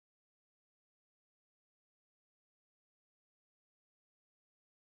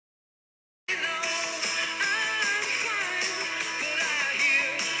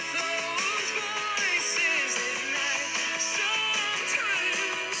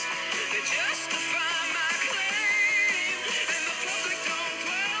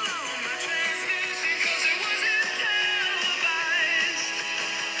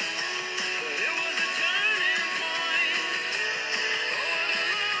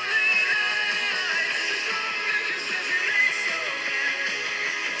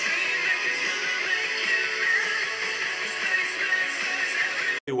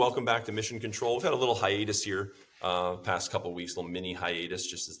Welcome back to Mission Control. We've had a little hiatus here, past couple of weeks, a little mini hiatus,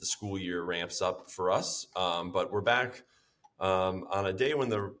 just as the school year ramps up for us. But we're back on a day when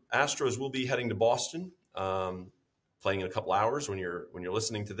the Astros will be heading to Boston, playing in a couple hours when you're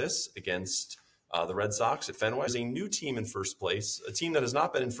listening to this against the Red Sox at Fenway. There's a new team in first place, a team that has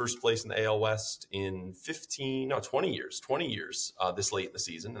not been in first place in the AL West in 20 years this late in the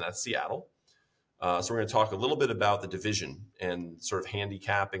season, and that's Seattle. So we're going to talk a little bit about the division and sort of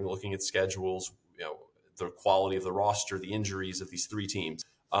handicapping, looking at schedules, the quality of the roster, the injuries of these three teams.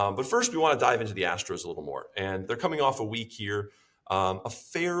 But first, we want to dive into the Astros a little more. And they're coming off a week here, a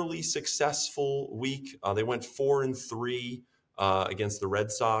fairly successful week. They went 4-3 against the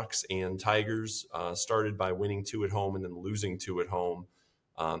Red Sox and Tigers, started by winning 2 at home and then losing 2 at home.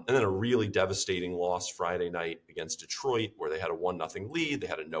 And then a really devastating loss Friday night against Detroit, where they had a 1-0 lead. They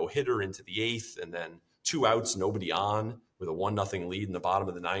had a no-hitter into the 8th, and then 2 outs, nobody on, with a 1-0 lead in the bottom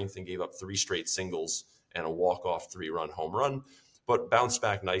of the 9th, and gave up 3 straight singles and a walk-off 3-run home run, but bounced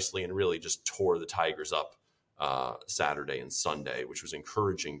back nicely and really just tore the Tigers up Saturday and Sunday, which was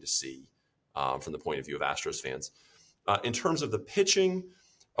encouraging to see from the point of view of Astros fans. In terms of the pitching,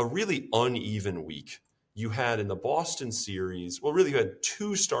 a really uneven week. You had in the Boston series, you had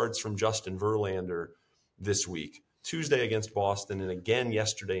 2 starts from Justin Verlander this week, Tuesday against Boston and again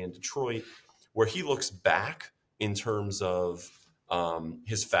yesterday in Detroit, where he looks back in terms of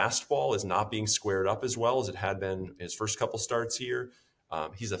his fastball is not being squared up as well as it had been his first couple starts here.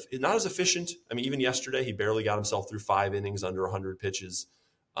 He's not as efficient. I mean, even yesterday, he barely got himself through 5 innings, under 100 pitches,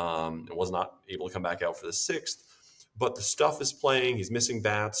 and was not able to come back out for the 6th. But the stuff is playing. He's missing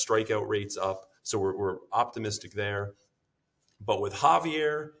bats, strikeout rates up. So we're optimistic there. But with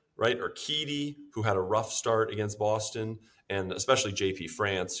Javier, right, or Urquidy, who had a rough start against Boston, and especially JP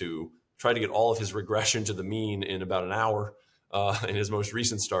France, who tried to get all of his regression to the mean in about an hour in his most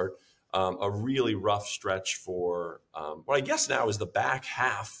recent start, a really rough stretch for what I guess now is the back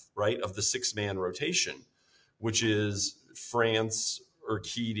half, right, of the 6-man rotation, which is France,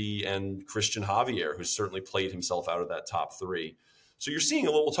 Urquidy, and Christian Javier, who's certainly played himself out of that top 3. So you're seeing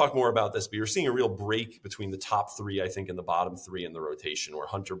we'll talk more about this, but you're seeing a real break between the top 3, I think, and the bottom 3 in the rotation, where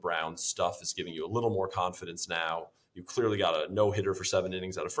Hunter Brown's stuff is giving you a little more confidence now. You clearly got a no-hitter for 7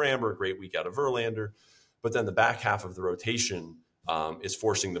 innings out of Framber, a great week out of Verlander. But then the back half of the rotation is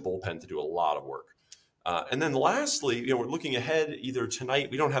forcing the bullpen to do a lot of work. And then lastly, we're looking ahead either tonight.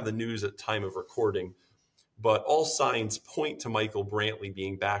 We don't have the news at time of recording, but all signs point to Michael Brantley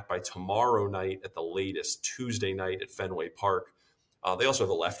being back by tomorrow night at the latest, Tuesday night at Fenway Park. They also have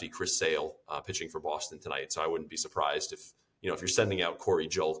a lefty, Chris Sale, pitching for Boston tonight. So I wouldn't be surprised if you're sending out Corey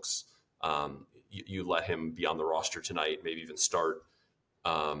Julks, you let him be on the roster tonight, maybe even start.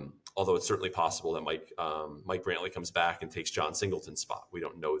 Although it's certainly possible that Mike Brantley comes back and takes John Singleton's spot. We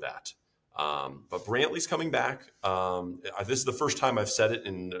don't know that. But Brantley's coming back. This is the first time I've said it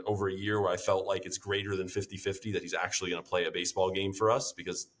in over a year where I felt like it's greater than 50-50 that he's actually going to play a baseball game for us,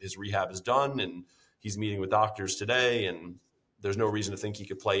 because his rehab is done and he's meeting with doctors today, and there's no reason to think he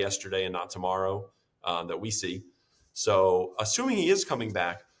could play yesterday and not tomorrow that we see. So assuming he is coming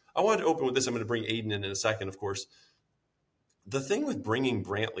back, I wanted to open with this. I'm going to bring Aidan in a second, of course. The thing with bringing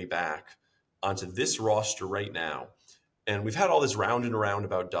Brantley back onto this roster right now, and we've had all this round and around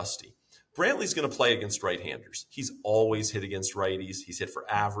about Dusty, Brantley's going to play against right-handers. He's always hit against righties. He's hit for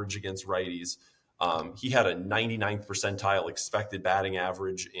average against righties. He had a 99th percentile expected batting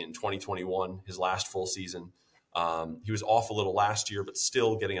average in 2021, his last full season. He was off a little last year, but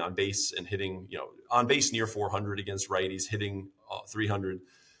still getting on base and hitting, on base near 400 against righties, hitting 300.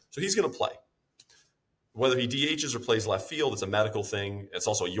 So he's going to play. Whether he DHs or plays left field, it's a medical thing. It's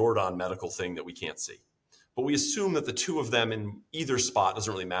also a Yordan medical thing that we can't see. But we assume that the two of them in either spot,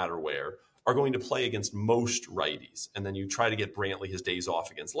 doesn't really matter where, are going to play against most righties. And then you try to get Brantley his days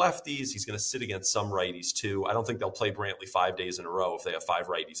off against lefties. He's going to sit against some righties too. I don't think they'll play Brantley 5 days in a row if they have 5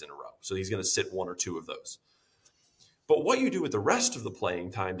 righties in a row. So he's going to sit 1 or 2 of those. But what you do with the rest of the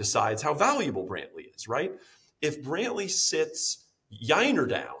playing time decides how valuable Brantley is, right? If Brantley sits Yainer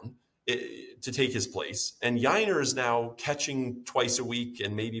down to take his place, and Yainer is now catching twice a week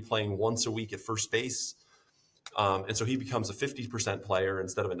and maybe playing once a week at first base, and so he becomes a 50% player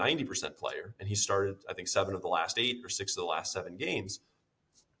instead of a 90% player, and he started, I think, 7 of the last 8 or 6 of the last 7 games,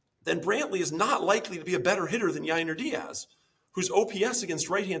 then Brantley is not likely to be a better hitter than Yainer Diaz, whose OPS against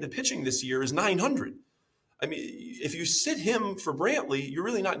right-handed pitching this year is 900. I mean, if you sit him for Brantley, you're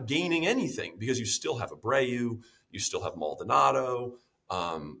really not gaining anything, because you still have Abreu, you still have Maldonado.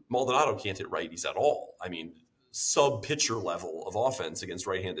 Maldonado can't hit righties at all. I mean, sub-pitcher level of offense against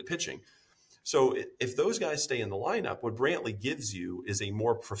right-handed pitching. So if those guys stay in the lineup, what Brantley gives you is a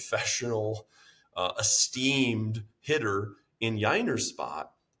more professional, esteemed hitter in Yiner's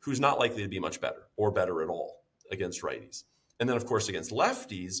spot, who's not likely to be much better or better at all against righties. And then, of course, against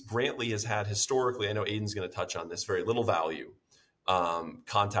lefties, Brantley has had historically, I know Aidan's going to touch on this, very little value,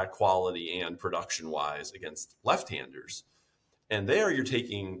 contact quality and production wise against left-handers. And there you're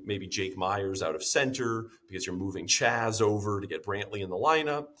taking maybe Jake Myers out of center because you're moving Chaz over to get Brantley in the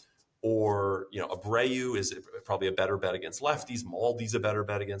lineup. Or, Abreu is probably a better bet against lefties. Maldy's a better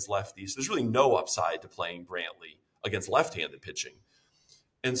bet against lefties. There's really no upside to playing Brantley against left-handed pitching.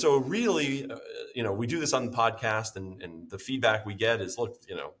 And so really, we do this on the podcast and the feedback we get is, look,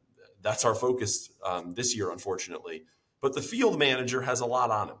 that's our focus this year, unfortunately. But the field manager has a lot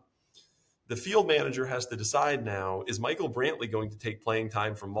on him. The field manager has to decide now, is Michael Brantley going to take playing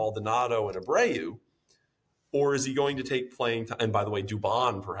time from Maldonado and Abreu? Or is he going to take playing time, and by the way,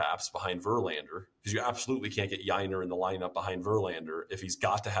 Dubon perhaps behind Verlander, because you absolutely can't get Yiner in the lineup behind Verlander if he's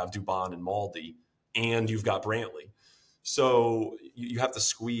got to have Dubon and Maldy, and you've got Brantley. So you have to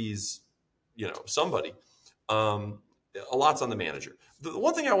squeeze, somebody. A lot's on the manager. The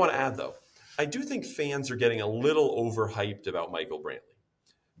one thing I want to add, though, I do think fans are getting a little overhyped about Michael Brantley.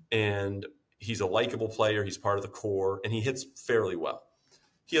 And he's a likable player. He's part of the core, and he hits fairly well.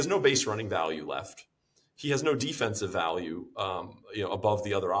 He has no base running value left. He has no defensive value, above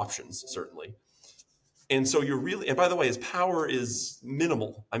the other options, certainly. And so and by the way, his power is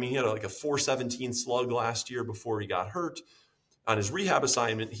minimal. I mean, he had like a 417 slug last year before he got hurt. On his rehab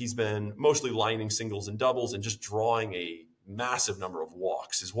assignment, he's been mostly lining singles and doubles and just drawing a massive number of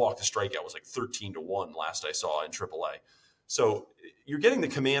walks. His walk to strikeout was like 13-1 last I saw in AAA. So you're getting the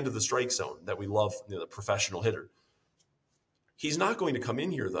command of the strike zone that we love, the professional hitter. He's not going to come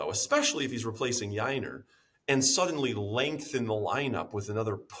in here, though, especially if he's replacing Yiner, and suddenly lengthen the lineup with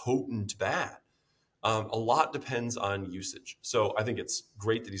another potent bat. A lot depends on usage. So I think it's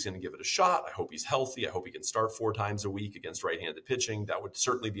great that he's going to give it a shot. I hope he's healthy. I hope he can start 4 times a week against right-handed pitching. That would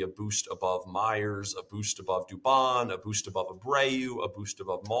certainly be a boost above Myers, a boost above Dubon, a boost above Abreu, a boost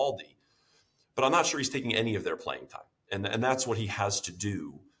above Maldy. But I'm not sure he's taking any of their playing time. And that's what he has to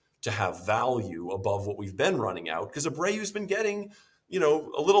do to have value above what we've been running out, because Abreu's been getting, a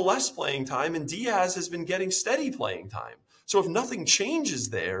little less playing time, and Diaz has been getting steady playing time. So if nothing changes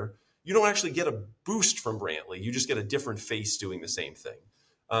there, you don't actually get a boost from Brantley. You just get a different face doing the same thing.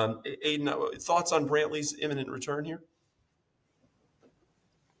 Aidan, thoughts on Brantley's imminent return here?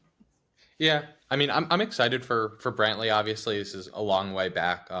 Yeah, I mean, I'm excited for Brantley. Obviously, this is a long way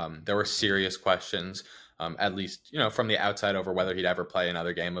back. There were serious questions, at least, from the outside, over whether he'd ever play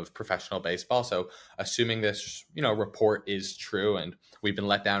another game of professional baseball. So assuming this, report is true, and we've been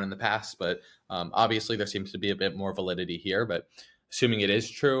let down in the past, but obviously there seems to be a bit more validity here. But assuming it is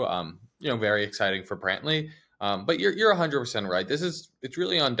true, very exciting for Brantley. But you're 100% right. It's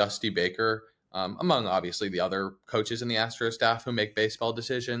really on Dusty Baker, among obviously the other coaches in the Astros staff who make baseball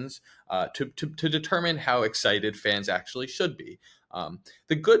decisions, to determine how excited fans actually should be.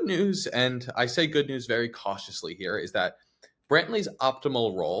 The good news, and I say good news very cautiously here, is that Brantley's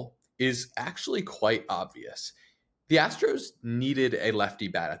optimal role is actually quite obvious. The Astros needed a lefty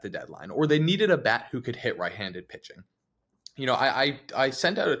bat at the deadline, or they needed a bat who could hit right-handed pitching. I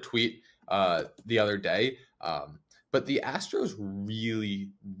sent out a tweet the other day, but the Astros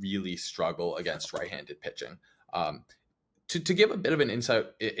really, really struggle against right-handed pitching. To give a bit of an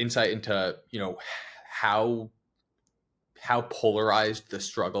insight into how polarized the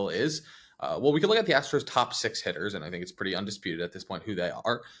struggle is, we can look at the Astros' top 6 hitters, and I think it's pretty undisputed at this point who they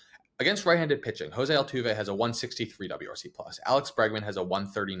are. Against right-handed pitching, Jose Altuve has a 163 WRC+. Alex Bregman has a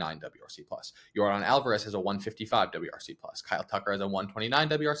 139 WRC+. Yordan Alvarez has a 155 WRC+. Kyle Tucker has a 129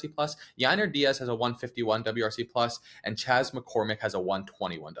 WRC+. Yainer Diaz has a 151 WRC+. And Chaz McCormick has a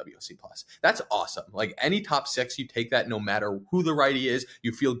 121 WRC+. That's awesome. Like, any top 6, you take that no matter who the righty is,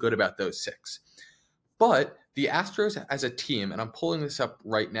 you feel good about those 6. But the Astros as a team, and I'm pulling this up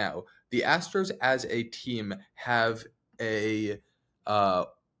right now, the Astros as a team have a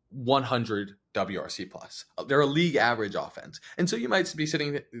 100 WRC+. They're a league average offense. And so you might be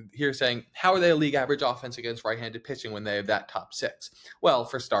sitting here saying, how are they a league average offense against right-handed pitching when they have that top 6? Well,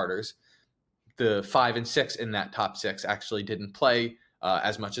 for starters, the 5 and 6 in that top 6 actually didn't play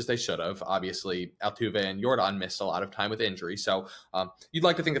as much as they should have. Obviously, Altuve and Yordan missed a lot of time with injury. So you'd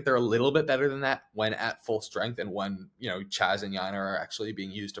like to think that they're a little bit better than that when at full strength and when, Chaz and Yainer are actually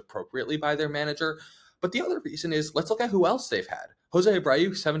being used appropriately by their manager. But the other reason is, let's look at who else they've had. Jose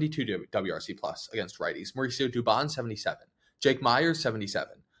Abreu, 72 WRC+ against righties. Mauricio Dubon, 77. Jake Myers,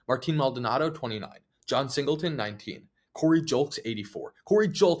 77. Martin Maldonado, 29. John Singleton, 19. Corey Julks, 84. Corey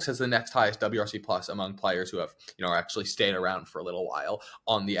Julks has the next highest WRC plus among players who have, actually stayed around for a little while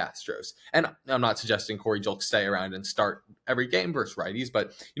on the Astros. And I'm not suggesting Corey Julks stay around and start every game versus righties,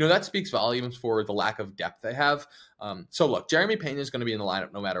 but, that speaks volumes for the lack of depth they have. So look, Jeremy Pena is going to be in the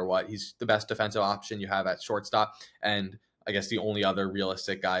lineup no matter what. He's the best defensive option you have at shortstop. And I guess the only other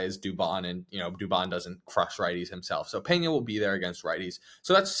realistic guy is Dubon, and Dubon doesn't crush righties himself. So Pena will be there against righties.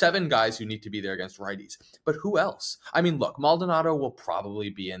 So that's 7 guys who need to be there against righties. But who else? I mean, look, Maldonado will probably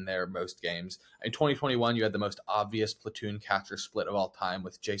be in there most games. In 2021, you had the most obvious platoon catcher split of all time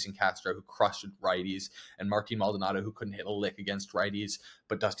with Jason Castro, who crushed righties, and Martin Maldonado, who couldn't hit a lick against righties.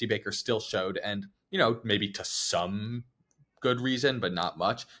 But Dusty Baker still showed, and maybe to some good reason, but not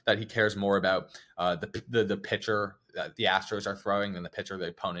much, that he cares more about the pitcher that the Astros are throwing than the pitcher the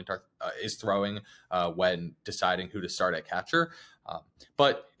opponent is throwing when deciding who to start at catcher.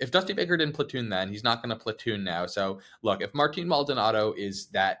 But if Dusty Baker didn't platoon then, he's not going to platoon now. So look, if Martin Maldonado is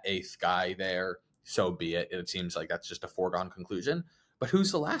that 8th guy there, so be it. It seems like that's just a foregone conclusion. But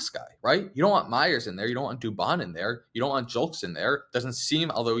who's the last guy, right? You don't want Myers in there. You don't want Dubon in there. You don't want Julks in there. Doesn't seem,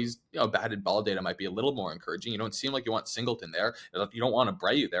 although he's, batted ball data might be a little more encouraging. You don't seem like you want Singleton there. You don't want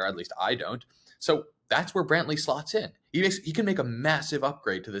Abreu there. At least I don't. So that's where Brantley slots in. He can make a massive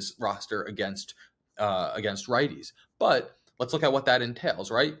upgrade to this roster against righties. But let's look at what that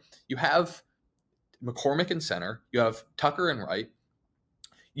entails, right? You have McCormick in center. You have Tucker in right.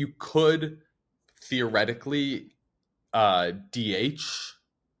 You could theoretically DH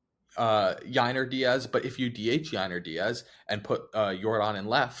Yainer Diaz, but if you DH Yainer Diaz and put Jordan in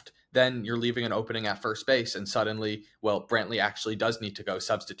left, then you're leaving an opening at first base, and suddenly, Brantley actually does need to go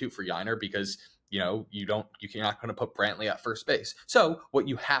substitute for Yainer because you're not going to put Brantley at first base. So what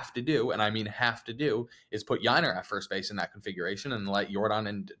you have to do, and I mean have to do, is put Yainer at first base in that configuration and let Jordan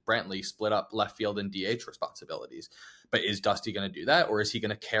and Brantley split up left field and DH responsibilities. But is Dusty going to do that, or is he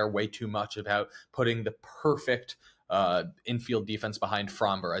going to care way too much about putting the perfect infield defense behind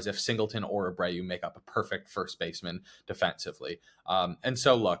Fromber, as if Singleton or Abreu make up a perfect first baseman defensively? And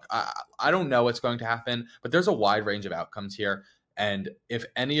so, look, I don't know what's going to happen, but there's a wide range of outcomes here. And if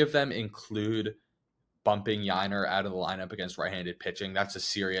any of them include bumping Yainer out of the lineup against right-handed pitching, that's a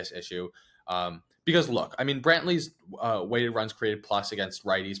serious issue. Because look, I mean, Brantley's weighted runs created plus against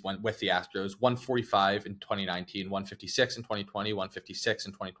righties with the Astros, 145 in 2019, 156 in 2020, 156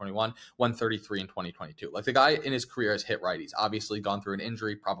 in 2021, 133 in 2022. Like, the guy in his career has hit righties, obviously gone through an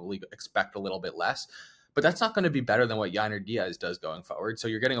injury, probably expect a little bit less. But that's not going to be better than what Yainer Diaz does going forward. So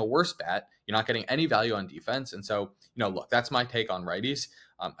you're getting a worse bat. You're not getting any value on defense. And so, look, that's my take on righties.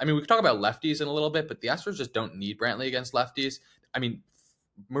 I mean, we can talk about lefties in a little bit, but the Astros just don't need Brantley against lefties. I mean,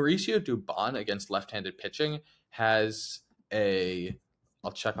 Mauricio Dubon against left-handed pitching has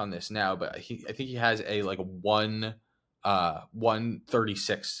I'll check on this now, but I think he has a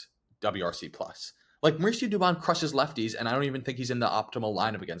 136 WRC plus. Like, Mauricio Dubon crushes lefties, and I don't even think he's in the optimal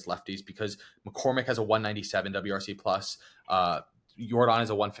lineup against lefties because McCormick has a 197 WRC plus. Jordan is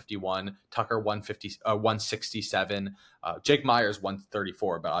a 151, Tucker 167, Jake Myers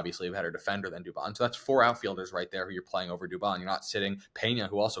 134, but obviously a better defender than Dubon. So that's 4 outfielders right there who you're playing over Dubon. You're not sitting Pena,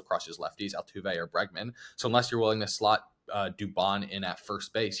 who also crushes lefties, Altuve or Bregman. So unless you're willing to slot Dubon in at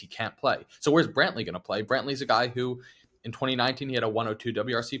first base, he can't play. So where's Brantley going to play? Brantley's a guy who in 2019 he had a 102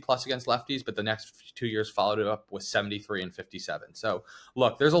 WRC plus against lefties, but the next 2 years followed it up with 73 and 57. So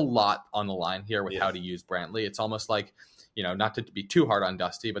look, there's a lot on the line here with how to use Brantley. It's almost like, not to be too hard on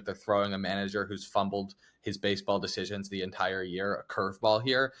Dusty, but they're throwing a manager who's fumbled his baseball decisions the entire year a curveball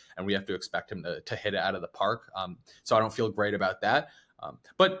here, and we have to expect him to hit it out of the park. So I don't feel great about that.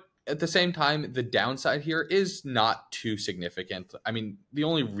 But at the same time, the downside here is not too significant. I mean, the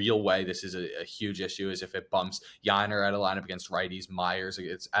only real way this is a huge issue is if it bumps Yainer out of the lineup against righties, Myers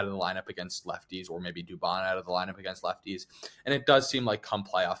it's out of the lineup against lefties, or maybe Dubon out of the lineup against lefties. And it does seem like come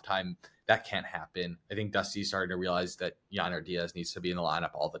playoff time, that can't happen. I think Dusty's starting to realize that Yainer Diaz needs to be in the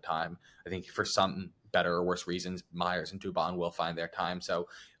lineup all the time. I think for some better or worse reasons, Myers and Dubon will find their time. So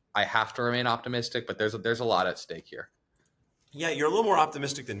I have to remain optimistic, but there's a lot at stake here. Yeah, you're a little more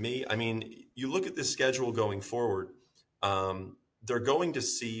optimistic than me. I mean, you look at this schedule going forward. They're going to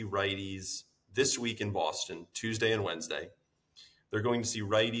see righties this week in Boston, Tuesday and Wednesday. They're going to see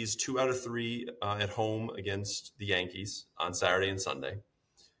righties 2 out of 3 at home against the Yankees on Saturday and Sunday.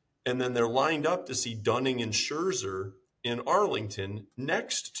 And then they're lined up to see Dunning and Scherzer in Arlington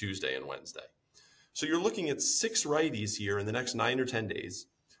next Tuesday and Wednesday. So you're looking at 6 righties here in the next 9 or 10 days.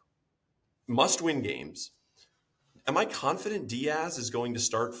 Must-win games. Am I confident Diaz is going to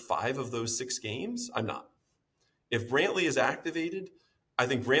start 5 of those 6 games? I'm not. If Brantley is activated, I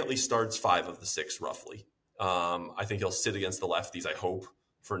think Brantley starts 5 of the 6 roughly. I think he'll sit against the lefties, I hope,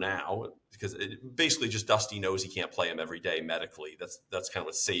 for now, because basically just Dusty knows he can't play him every day medically. That's kind of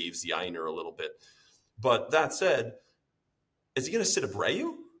what saves Yiner a little bit. But that said, is he going to sit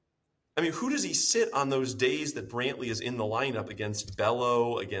Abreu? I mean, who does he sit on those days that Brantley is in the lineup against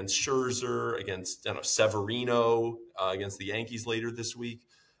Bello, against Scherzer, against Severino, against the Yankees later this week?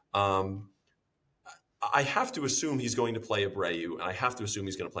 I have to assume he's going to play Abreu, and I have to assume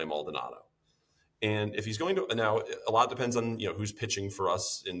he's going to play Maldonado. And if he's going to, now a lot depends on who's pitching for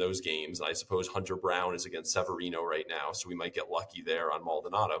us in those games. And I suppose Hunter Brown is against Severino right now, so we might get lucky there on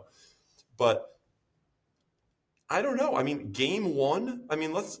Maldonado. But I don't know. I mean, game one. I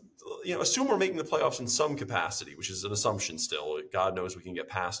mean, let's assume we're making the playoffs in some capacity, which is an assumption still. God knows we can get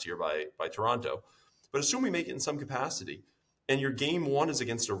passed here by Toronto, but assume we make it in some capacity. And your game one is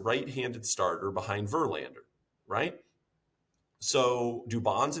against a right-handed starter behind Verlander, right? So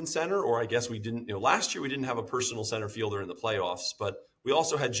Dubon's in center, or I guess we didn't, last year we didn't have a personal center fielder in the playoffs, but we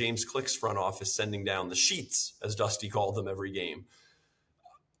also had James Click's front office sending down the sheets, as Dusty called them, every game.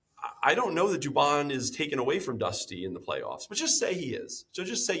 I don't know that Dubon is taken away from Dusty in the playoffs, but just say he is. So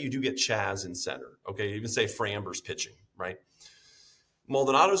just say you do get Chaz in center, okay? Even say Framber's pitching, right?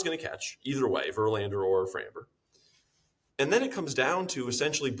 Maldonado's going to catch, either way, Verlander or Framber. And then it comes down to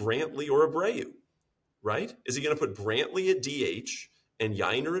essentially Brantley or Abreu. Right? Is he going to put Brantley at DH and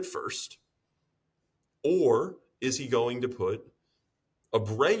Yiner at first? Or is he going to put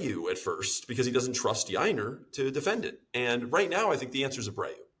Abreu at first because he doesn't trust Yiner to defend it? And right now, I think the answer is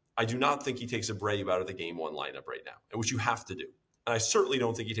Abreu. I do not think he takes Abreu out of the game one lineup right now, which you have to do. And I certainly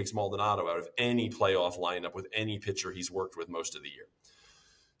don't think he takes Maldonado out of any playoff lineup with any pitcher he's worked with most of the year.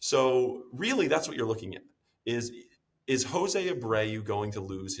 So really, that's what you're looking at. Is Jose Abreu going to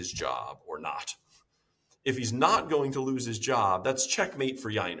lose his job or not? If he's not going to lose his job, that's checkmate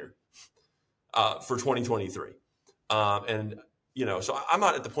for Yiner for 2023. So I'm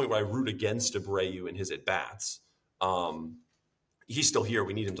not at the point where I root against Abreu in his at-bats. He's still here.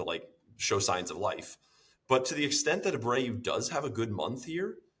 We need him to show signs of life. But to the extent that Abreu does have a good month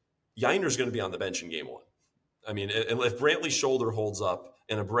here, Yiner's going to be on the bench in game one. I mean, if Brantley's shoulder holds up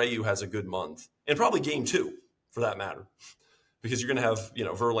and Abreu has a good month, and probably game two for that matter, because you're going to have,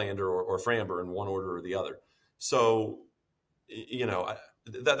 Verlander or Framber in one order or the other. So,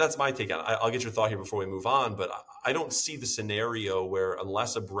 that's my take on it. I'll get your thought here before we move on, but I don't see the scenario where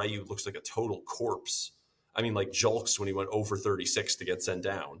unless Abreu looks like a total corpse, I mean, like Julks when he went over 36 to get sent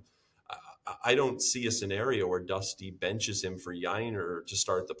down, I don't see a scenario where Dusty benches him for Yiner to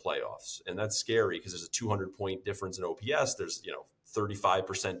start the playoffs. And that's scary because there's a 200-point difference in OPS. There's,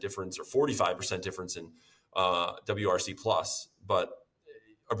 35% difference or 45% difference in WRC plus, but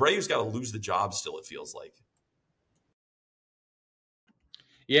Abreu's got to lose the job still, it feels like.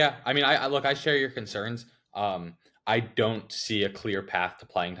 Yeah, I mean, I share your concerns. I don't see a clear path to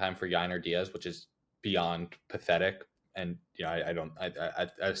playing time for Yiner Diaz, which is beyond pathetic. And I don't.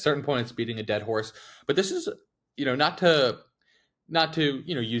 At a certain point, it's beating a dead horse. But this is, not to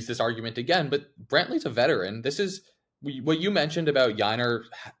use this argument again. But Brantley's a veteran. This is what you mentioned about Yiner.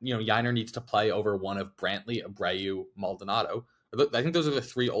 Yiner needs to play over one of Brantley, Abreu, Maldonado. I think those are the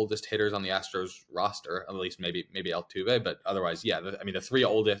three oldest hitters on the Astros roster, at least maybe Altuve, but otherwise, yeah.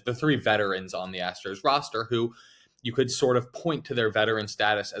 The three veterans on the Astros roster who you could sort of point to their veteran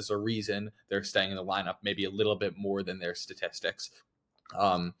status as a reason they're staying in the lineup, maybe a little bit more than their statistics.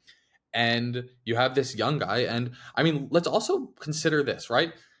 And you have this young guy, and I mean, let's also consider this,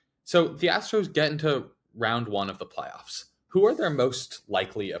 right? So the Astros get into round one of the playoffs. Who are their most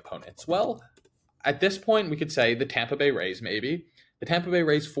likely opponents? Well, at this point, we could say the Tampa Bay Rays, maybe. The Tampa Bay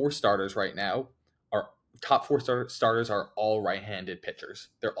Rays' four starters right now, are top four starters are all right-handed pitchers.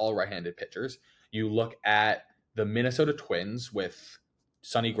 They're all right-handed pitchers. You look at the Minnesota Twins with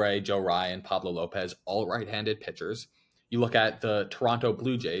Sonny Gray, Joe Ryan, Pablo Lopez, all right-handed pitchers. You look at the Toronto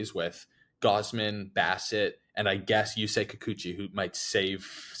Blue Jays with Gausman, Bassett, and I guess Yusei Kikuchi, who might save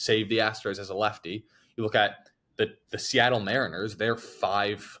the Astros as a lefty. You look at the Seattle Mariners, their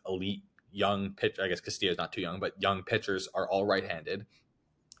five elite young pitch. I guess Castillo's not too young, but young pitchers are all right-handed.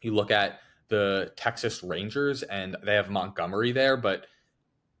 You look at the Texas Rangers, and they have Montgomery there, but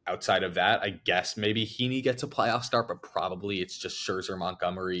outside of that, I guess maybe Heaney gets a playoff start, but probably it's just Scherzer,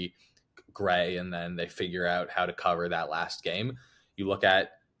 Montgomery, Gray, and then they figure out how to cover that last game. You look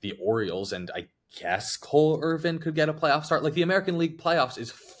at the Orioles, and I guess Cole Irvin could get a playoff start. Like, the American League playoffs is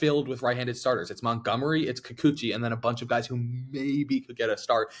filled with right-handed starters. It's Montgomery, it's Kikuchi, and then a bunch of guys who maybe could get a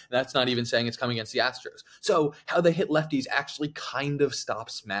start. And that's not even saying it's coming against the Astros. So how they hit lefties actually kind of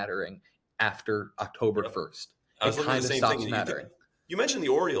stops mattering after October 1st. I was looking at the same thing. You mentioned the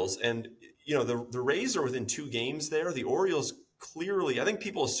Orioles, and the Rays are within 2 games there. The Orioles clearly, I think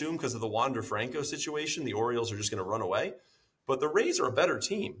people assume because of the Wander Franco situation, the Orioles are just going to run away. But the Rays are a better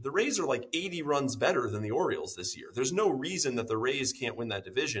team. The Rays are like 80 runs better than the Orioles this year. There's no reason that the Rays can't win that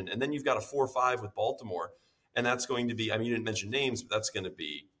division. And then you've got a 4-5 with Baltimore. And that's going to be, I mean, you didn't mention names, but that's going to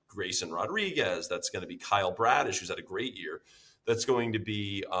be Grayson Rodriguez. That's going to be Kyle Bradish, who's had a great year. That's going to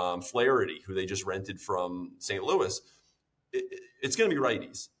be Flaherty, who they just rented from St. Louis. It's going to be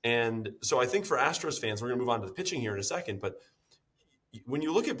righties. And so I think for Astros fans, we're going to move on to the pitching here in a second, but when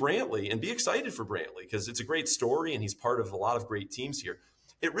you look at Brantley, and be excited for Brantley because it's a great story and he's part of a lot of great teams here,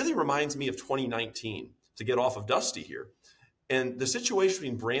 it really reminds me of 2019, to get off of Dusty here. And the situation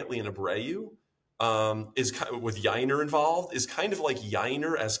between Brantley and Abreu is kind of, with Yiner involved, is kind of like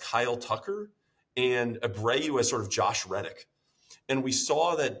Yiner as Kyle Tucker and Abreu as sort of Josh Reddick. And we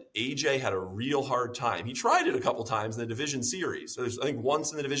saw that AJ had a real hard time. He tried it a couple times in the division series. So I think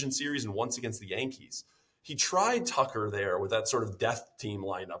once in the division series and once against the Yankees. He tried Tucker there with that sort of death team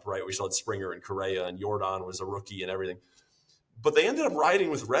lineup, right? We still had Springer and Correa, and Jordan was a rookie and everything. But they ended up riding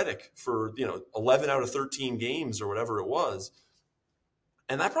with Reddick for 11 out of 13 games or whatever it was.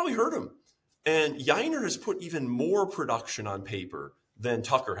 And that probably hurt him. And Yiner has put even more production on paper than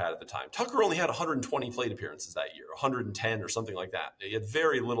Tucker had at the time. Tucker only had 120 plate appearances that year, 110 or something like that. He had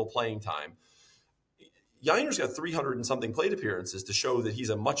very little playing time. Yiner's got 300 and something plate appearances to show that he's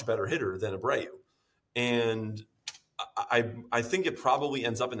a much better hitter than Abreu. And I think it probably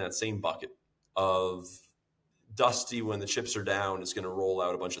ends up in that same bucket of Dusty, when the chips are down, is going to roll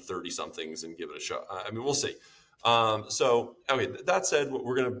out a bunch of 30-somethings and give it a shot. I mean, we'll see. So, okay, that said,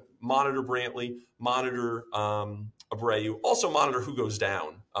 we're going to monitor Brantley, monitor Abreu, also monitor who goes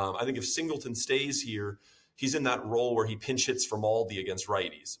down. I think if Singleton stays here, he's in that role where he pinch hits for Maldi against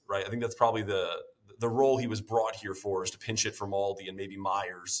righties, right? I think that's probably the role he was brought here for, is to pinch hit for Maldi and maybe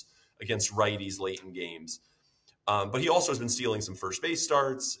Myers against righties late in games. But he also has been stealing some first base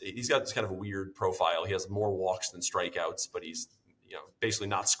starts. He's got this kind of a weird profile. He has more walks than strikeouts, but he's basically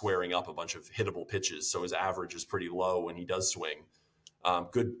not squaring up a bunch of hittable pitches. So his average is pretty low when he does swing.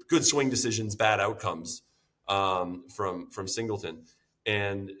 Good swing decisions, bad outcomes from Singleton.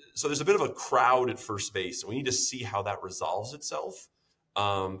 And so there's a bit of a crowd at first base. And we need to see how that resolves itself,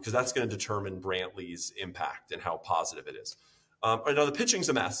 because that's going to determine Brantley's impact and how positive it is. Now the pitching's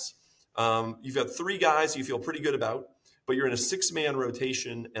a mess. You've got 3 guys you feel pretty good about, but you're in a 6-man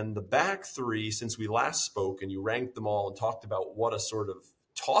rotation, and the back 3, since we last spoke and you ranked them all and talked about what a sort of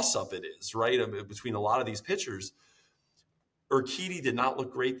toss-up it is, right, between a lot of these pitchers. Urquidy did not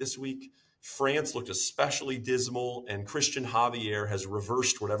look great this week. France looked especially dismal, and Christian Javier has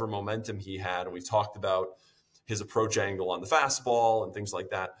reversed whatever momentum he had, and we talked about his approach angle on the fastball and things like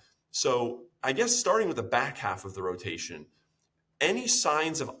that. So I guess starting with the back half of the rotation, any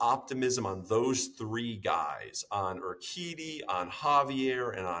signs of optimism on those 3 guys, on Urquidy, on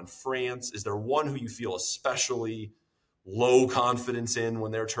Javier, and on France? Is there one who you feel especially low confidence in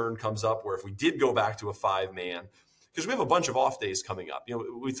when their turn comes up, where if we did go back to a 5-man, because we have a bunch of off days coming up.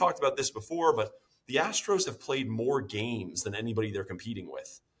 We talked about this before, but the Astros have played more games than anybody they're competing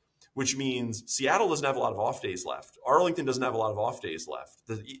with, which means Seattle doesn't have a lot of off days left. Arlington doesn't have a lot of off days left.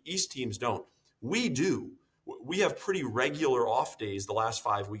 The East teams don't. We do. We have pretty regular off days the last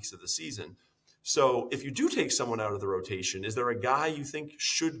 5 weeks of the season. So if you do take someone out of the rotation, is there a guy you think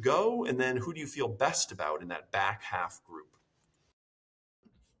should go? And then who do you feel best about in that back half group?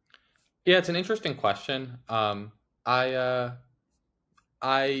 Yeah, it's an interesting question. I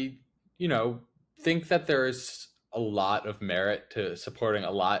think that there's a lot of merit to supporting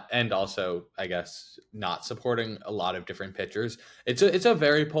a lot, and also, I guess, not supporting a lot of different pitchers. It's a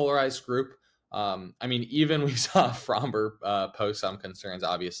very polarized group. I mean, even we saw Fromber post some concerns.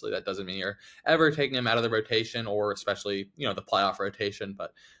 Obviously, that doesn't mean you're ever taking him out of the rotation, or especially, the playoff rotation.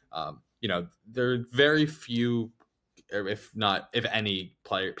 But, there are very few, if any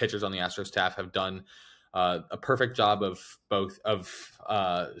pitchers on the Astros staff have done a perfect job of both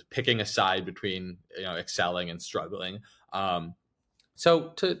picking a side between, excelling and struggling. So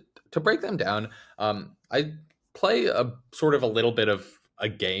to break them down, I play a sort of a little bit of a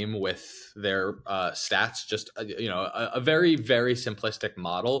game with their stats, just a very, very simplistic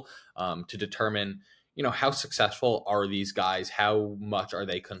model to determine how successful are these guys, how much are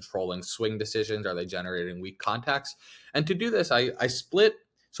they controlling swing decisions, are they generating weak contacts. And to do this, I split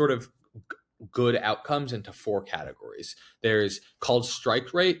sort of good outcomes into 4 categories. There's called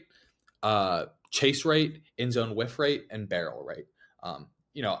strike rate, chase rate, in zone whiff rate, and barrel rate.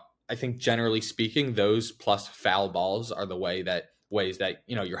 I think generally speaking, those plus foul balls are the ways that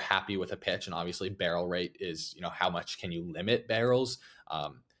you're happy with a pitch. And obviously barrel rate is how much can you limit barrels.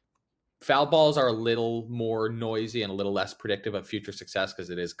 foul balls are a little more noisy and a little less predictive of future success because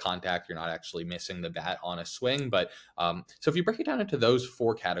it is contact. You're not actually missing the bat on a swing. But so if you break it down into those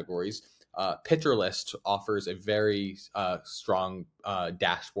 4 categories, Pitcher List offers a very strong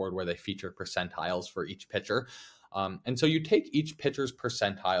dashboard where they feature percentiles for each pitcher. And so you take each pitcher's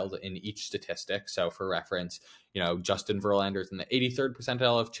percentile in each statistic. So for reference, Justin Verlander's in the 83rd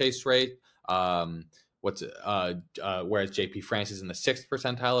percentile of chase rate. Whereas JP France is in the 6th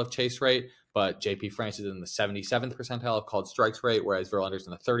percentile of chase rate, but JP France is in the 77th percentile of called strikes rate, whereas Verlander's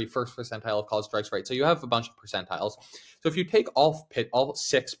in the 31st percentile of called strikes rate. So you have a bunch of percentiles. So if you take all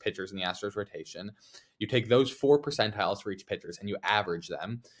 6 pitchers in the Astros rotation, you take those 4 percentiles for each pitchers and you average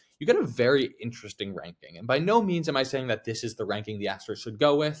them, you get a very interesting ranking. And by no means am I saying that this is the ranking the Astros should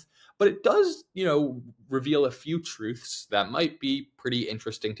go with, but it does, reveal a few truths that might be pretty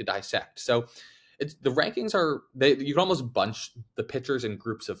interesting to dissect. So the rankings you can almost bunch the pitchers in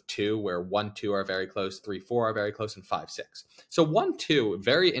groups of 2, where 1, 2 are very close, 3, 4 are very close, and 5, 6. So 1, 2,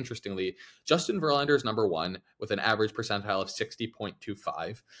 very interestingly, Justin Verlander is number 1 with an average percentile of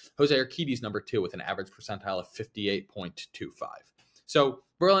 60.25. Jose Urquidy's number 2 with an average percentile of 58.25. So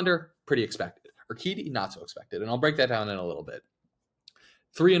Verlander, pretty expected. Urquidy, not so expected. And I'll break that down in a little bit.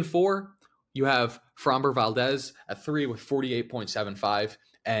 3 and 4, you have Framber Valdez at 3 with 48.75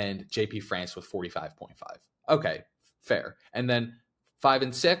 and JP France with 45.5. Okay, fair. And then 5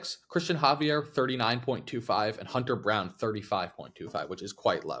 and 6, Christian Javier 39.25 and Hunter Brown 35.25, which is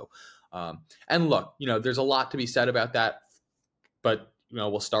quite low. And look, there's a lot to be said about that, but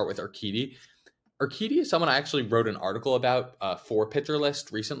we'll start with Urquidy. Urquidy is someone I actually wrote an article about for Pitcher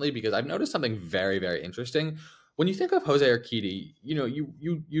List recently because I've noticed something very, very interesting. When you think of Jose Urquidy,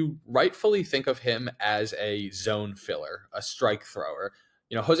 you rightfully think of him as a zone filler, a strike thrower.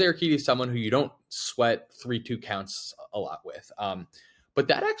 Jose Urquidy is someone who you don't sweat 3-2 counts a lot with. But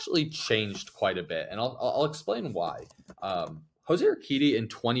that actually changed quite a bit, and I'll explain why. Jose Urquidy in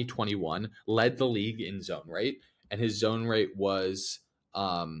 2021 led the league in zone rate, and his zone rate was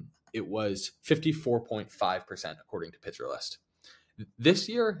 54.5% according to Pitcher List. This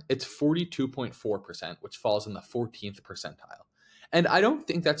year, it's 42.4%, which falls in the 14th percentile. And I don't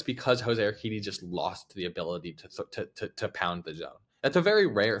think that's because Jose Urquidy just lost the ability to pound the zone. That's a very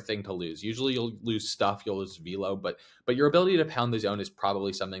rare thing to lose. Usually you'll lose stuff, you'll lose velo, but your ability to pound the zone is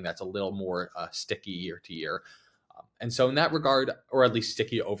probably something that's a little more sticky year to year. And so in that regard, or at least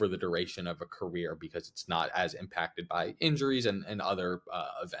sticky over the duration of a career because it's not as impacted by injuries and other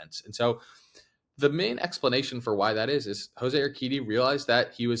events. And so the main explanation for why that is Jose Urquidy realized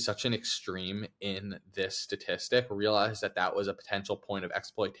that he was such an extreme in this statistic, realized that was a potential point of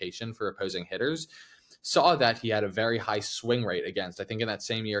exploitation for opposing hitters, saw that he had a very high swing rate against. I think in that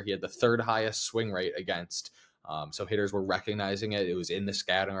same year, he had the 3rd highest swing rate against. So hitters were recognizing it. It was in the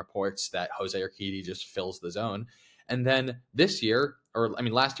scouting reports that Jose Urquidy just fills the zone. And then this year,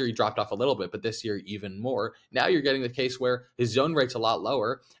 last year he dropped off a little bit, but this year even more. Now you're getting the case where his zone rate's a lot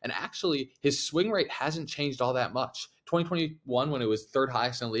lower, and actually his swing rate hasn't changed all that much. 2021, when it was 3rd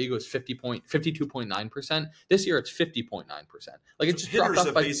highest in the league, it was 52.9%. This year it's 50.9%. Like it just dropped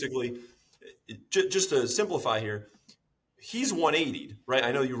off by basically. Just to simplify here, he's 180'd, right?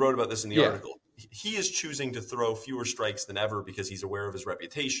 I know you wrote about this in the article. He is choosing to throw fewer strikes than ever because he's aware of his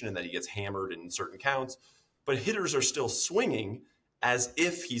reputation and that he gets hammered in certain counts. But hitters are still swinging as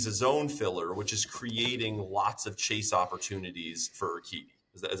if he's a zone filler, which is creating lots of chase opportunities for Urquidy.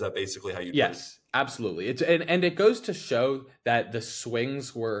 Is that basically how you? Yes, absolutely. And it goes to show that the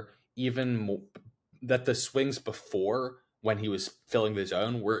swings were even more, that the swings before when he was filling the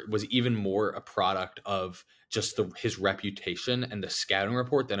zone was even more a product of just his reputation and the scouting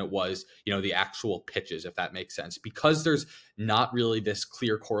report than it was, the actual pitches, if that makes sense. Because there's not really this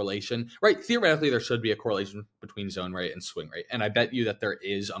clear correlation, right? Theoretically, there should be a correlation between zone rate and swing rate. And I bet you that there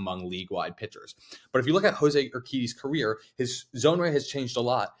is among league-wide pitchers. But if you look at Jose Urquidy's career, his zone rate has changed a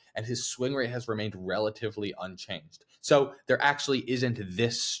lot and his swing rate has remained relatively unchanged. So there actually isn't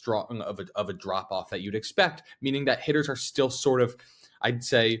this strong of a drop-off that you'd expect, meaning that hitters are still sort of, I'd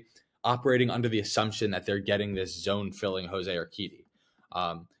say, operating under the assumption that they're getting this zone-filling Jose Urquidy.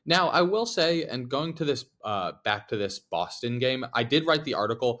 Now, I will say, and going to this back to this Boston game, I did write the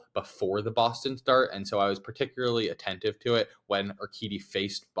article before the Boston start, and so I was particularly attentive to it when Urquidy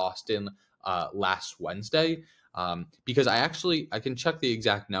faced Boston last Wednesday, because I can check the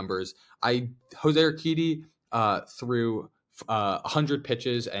exact numbers. Jose Urquidy threw 100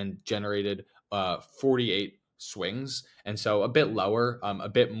 pitches and generated 48 swings, and so a bit lower, a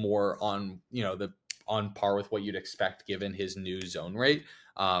bit more on on par with what you'd expect given his new zone rate.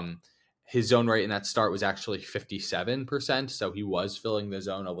 his zone rate in that start was actually 57%. So he was filling the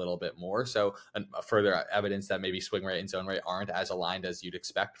zone a little bit more. So further evidence that maybe swing rate and zone rate aren't as aligned as you'd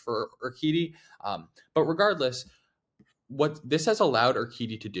expect for Urquidy. But regardless, what this has allowed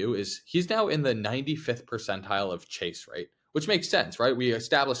Urquidy to do is he's now in the 95th percentile of chase rate, which makes sense, right? We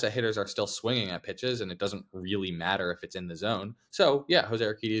established that hitters are still swinging at pitches and it doesn't really matter if it's in the zone. So yeah, Jose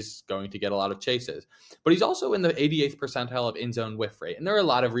Urquidy is going to get a lot of chases, but he's also in the 88th percentile of in-zone whiff rate. And there are a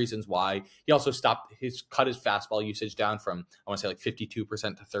lot of reasons why. He also cut his fastball usage down from, I want to say like 52%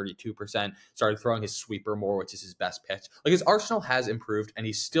 to 32%, started throwing his sweeper more, which is his best pitch. Like his arsenal has improved and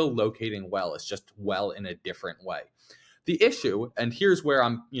he's still locating well. It's just well in a different way. The issue, and here's where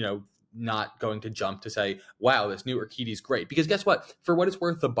I'm, not going to jump to say, wow, this new Urquidy is great. Because guess what? For what it's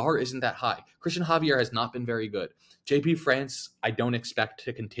worth, the bar isn't that high. Christian Javier has not been very good. JP France, I don't expect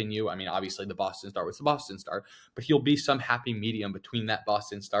to continue. I mean, obviously the Boston start was the Boston start, but he'll be some happy medium between that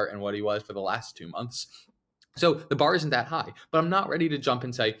Boston start and what he was for the last 2 months. So the bar isn't that high, but I'm not ready to jump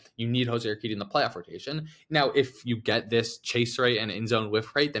and say you need Jose Urquidy in the playoff rotation. Now, if you get this chase rate and in-zone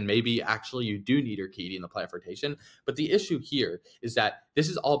whiff rate, then maybe actually you do need Urquidy in the playoff rotation. But the issue here is that this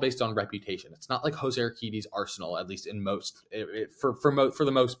is all based on reputation. It's not like Jose Urquidy's arsenal, at least in most, for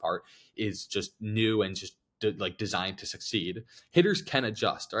the most part, is just new and just designed to succeed. Hitters can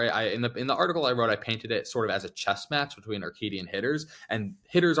adjust, right? In the article I wrote, I painted it sort of as a chess match between Urquidy and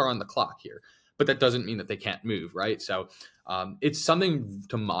hitters are on the clock here. But that doesn't mean that they can't move, right? So it's something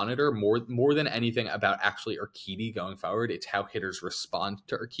to monitor more than anything about actually Urquidy going forward. It's how hitters respond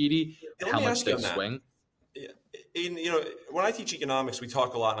to Urquidy, how much they swing. When I teach economics, we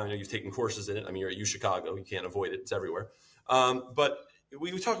talk a lot, and I know you've taken courses in it. I mean, you're at UChicago, you can't avoid it; it's everywhere. But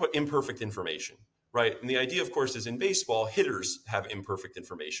we talk about imperfect information, right? And the idea, of course, is in baseball, hitters have imperfect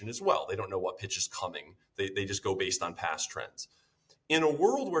information as well. They don't know what pitch is coming. They just go based on past trends. In a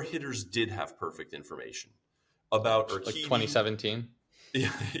world where hitters did have perfect information about Urquidy, like 2017,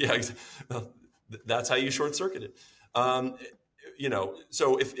 that's how you short circuit it.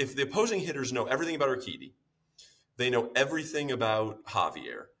 So if the opposing hitters know everything about Urquidy, they know everything about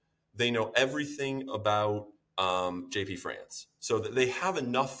Javier, they know everything about JP France, so that they have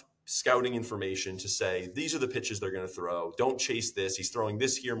enough scouting information to say these are the pitches they're going to throw. Don't chase this. He's throwing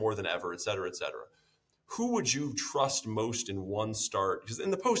this here more than ever, et cetera, et cetera. Who would you trust most in one start? Because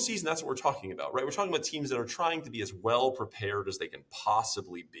in the postseason, that's what we're talking about, right? We're talking about teams that are trying to be as well prepared as they can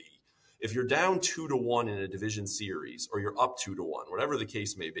possibly be. If you're down 2-1 in a division series, or you're up 2-1, whatever the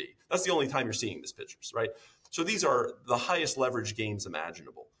case may be, that's the only time you're seeing these pitchers, right? So these are the highest leverage games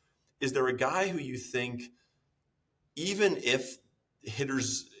imaginable. Is there a guy who you think, even if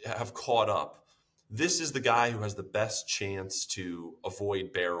hitters have caught up, this is the guy who has the best chance to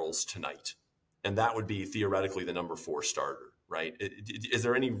avoid barrels tonight? And that would be theoretically the number 4 starter, right? Is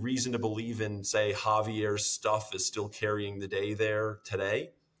there any reason to believe in, say, Javier's stuff is still carrying the day there today?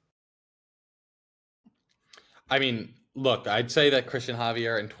 I mean, look, I'd say that Christian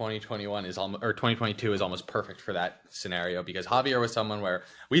Javier in 2021 or 2022 is almost perfect for that scenario, because Javier was someone where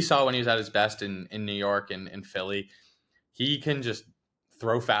we saw when he was at his best in New York and in Philly, he can just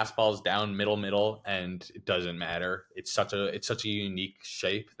throw fastballs down middle, and it doesn't matter. It's such a unique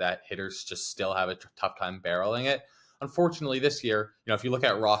shape that hitters just still have a tough time barreling it. Unfortunately, this year, if you look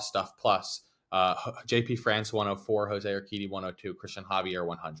at raw stuff plus, JP France 104, Jose Urquidy 102, Christian Javier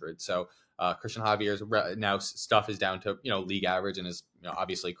 100. So Christian Javier's now stuff is down to league average, and is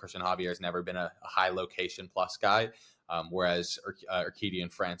obviously Christian Javier has never been a high location plus guy, whereas Urquidy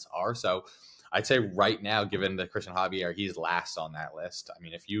and France are. So I'd say right now, given the Christian Javier, he's last on that list. I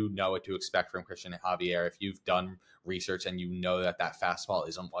mean, if you know what to expect from Christian Javier, if you've done research and you know that fastball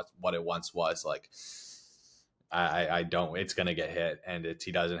isn't what it once was, like, I don't, it's going to get hit, and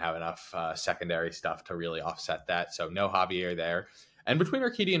he doesn't have enough secondary stuff to really offset that. So no Javier there. And between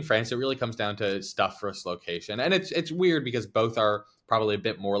Urquidy and France, it really comes down to stuff versus location. And it's weird because both are probably a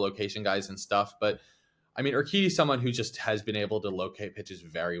bit more location guys than stuff, but I mean, Urquidy is someone who just has been able to locate pitches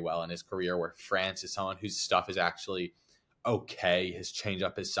very well in his career, where France is someone whose stuff is actually okay. His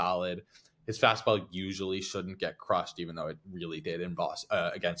changeup is solid. His fastball usually shouldn't get crushed, even though it really did in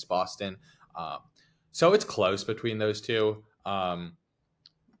against Boston. So it's close between those two. I'd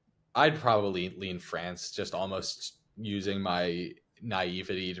probably lean France, just almost using my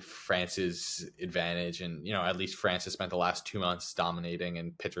naivety to France's advantage. And, at least France has spent the last 2 months dominating,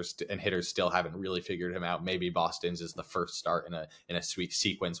 and pitchers and hitters still haven't really figured him out. Maybe Boston's is the first start in a sweet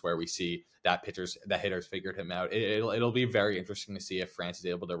sequence where we see that hitters figured him out. It'll be very interesting to see if France is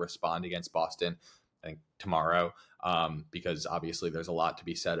able to respond against Boston, I think, tomorrow, because obviously there's a lot to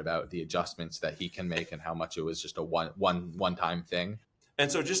be said about the adjustments that he can make and how much it was just a one-time thing.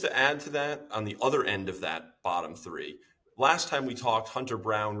 And so just to add to that, on the other end of that bottom three, last time we talked, Hunter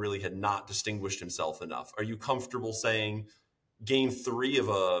Brown really had not distinguished himself enough. Are you comfortable saying game three of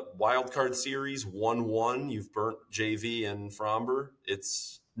a wild card series, 1-1, you've burnt JV and Fromber?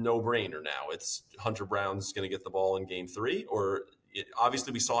 It's no brainer now. It's Hunter Brown's going to get the ball in game three. Or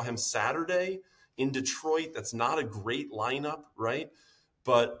obviously we saw him Saturday in Detroit. That's not a great lineup, right?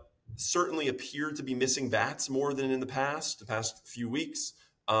 But certainly appeared to be missing bats more than in the past few weeks,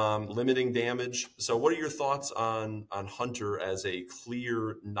 limiting damage. So what are your thoughts on Hunter as a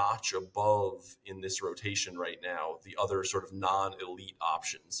clear notch above in this rotation right now, the other sort of non-elite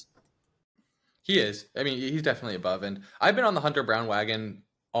options? He is. I mean, he's definitely above. And I've been on the Hunter Brown wagon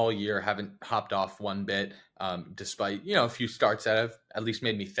all year, haven't hopped off one bit, despite, a few starts that have at least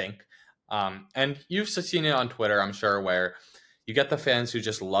made me think. And you've seen it on Twitter, I'm sure, where you get the fans who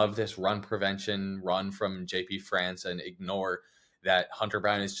just love this run prevention run from JP France and ignore that Hunter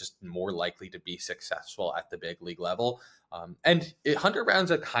Brown is just more likely to be successful at the big league level. Hunter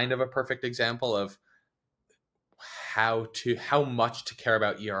Brown's a kind of a perfect example of how much to care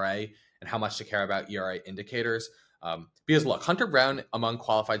about ERA and how much to care about ERA indicators. Because look, Hunter Brown among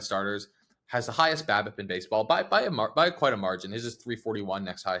qualified starters has the highest BABIP in baseball by quite a margin. His is 341,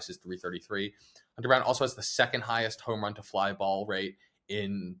 next highest is 333. Hunter Brown also has the second highest home run to fly ball rate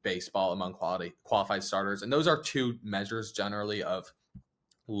in baseball among qualified starters. And those are two measures generally of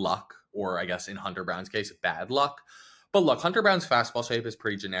luck, or I guess in Hunter Brown's case, bad luck. But look, Hunter Brown's fastball shape is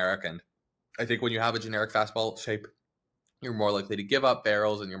pretty generic. And I think when you have a generic fastball shape, you're more likely to give up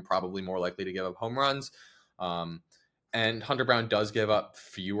barrels and you're probably more likely to give up home runs. And Hunter Brown does give up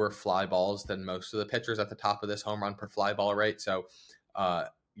fewer fly balls than most of the pitchers at the top of this home run per fly ball rate. So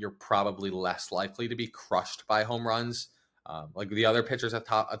you're probably less likely to be crushed by home runs. Like the other pitchers at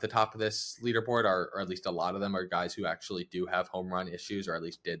the top of this leaderboard or at least a lot of them are guys who actually do have home run issues, or at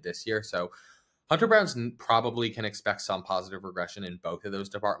least did this year. So Hunter Brown's probably can expect some positive regression in both of those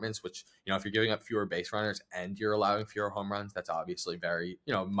departments, which, if you're giving up fewer base runners and you're allowing fewer home runs, that's obviously very,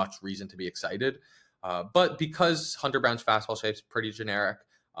 much reason to be excited. But because Hunter Brown's fastball shape's pretty generic,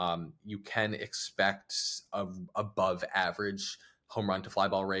 you can expect above average home run to fly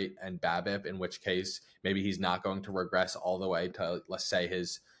ball rate and BABIP, in which case maybe he's not going to regress all the way to, let's say,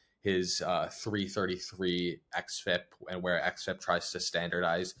 his 333 xFIP, and where xFIP tries to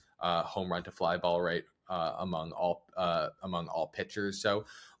standardize home run to fly ball rate among all pitchers. So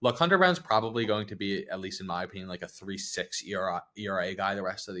look, Hunter Brown's probably going to be, at least in my opinion, like a 3.6 ERA guy the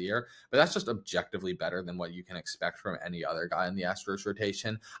rest of the year, but that's just objectively better than what you can expect from any other guy in the Astros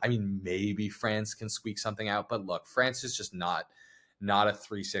rotation. I mean, maybe France can squeak something out, but look, France is just not a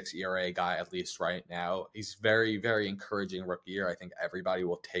 3.6 ERA guy, at least right now. He's very, very encouraging rookie year. I think everybody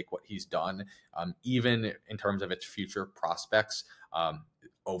will take what he's done, even in terms of its future prospects,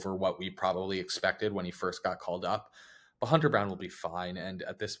 over what we probably expected when he first got called up. But Hunter Brown will be fine. And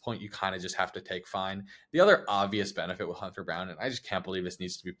at this point, you kind of just have to take fine. The other obvious benefit with Hunter Brown, and I just can't believe this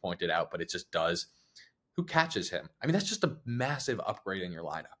needs to be pointed out, but it just does, who catches him? I mean, that's just a massive upgrade in your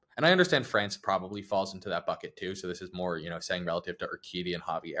lineup. And I understand France probably falls into that bucket too. So this is more, saying relative to Urquidy and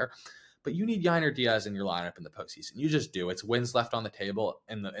Javier. But you need Yainer Diaz in your lineup in the postseason. You just do. It's wins left on the table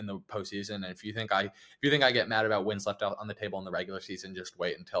in the postseason. And if you think I get mad about wins left on the table in the regular season, just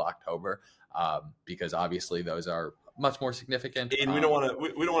wait until October, because obviously those are much more significant. And we don't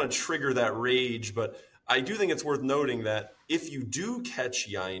want to trigger that rage, but I do think it's worth noting that if you do catch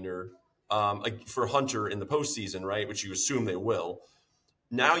Yainer for Hunter in the postseason, right, which you assume they will,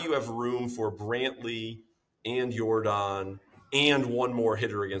 now you have room for Brantley and Jordan and one more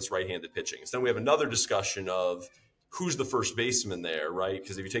hitter against right-handed pitching. So then we have another discussion of who's the first baseman there, right?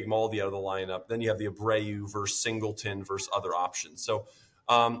 Because if you take Maldi out of the lineup, then you have the Abreu versus Singleton versus other options. So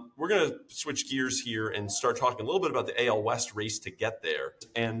we're going to switch gears here and start talking a little bit about the AL West race to get there.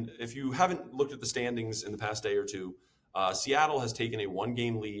 And if you haven't looked at the standings in the past day or two, Seattle has taken a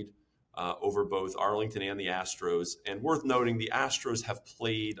one-game lead over both Arlington and the Astros. And worth noting, the Astros have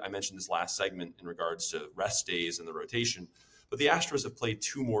played, I mentioned this last segment in regards to rest days and the rotation, but the Astros have played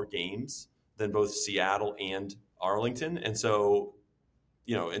two more games than both Seattle and Arlington. And so,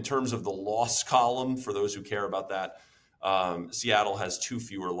 in terms of the loss column, for those who care about that, Seattle has two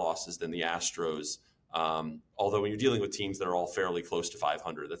fewer losses than the Astros. Although when you're dealing with teams that are all fairly close to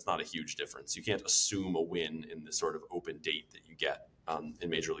 500, that's not a huge difference. You can't assume a win in the sort of open date that you get in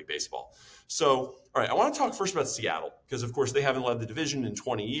Major League Baseball. So, all right, I want to talk first about Seattle because, of course, they haven't led the division in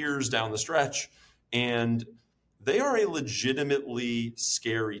 20 years down the stretch, and they are a legitimately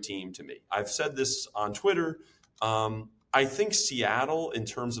scary team to me. I've said this on Twitter. I think Seattle, in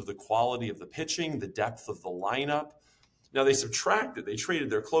terms of the quality of the pitching, the depth of the lineup, Now they subtracted, they traded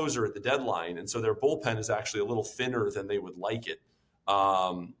their closer at the deadline, and so their bullpen is actually a little thinner than they would like it.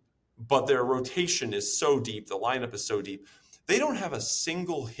 But their rotation is so deep, the lineup is so deep. They don't have a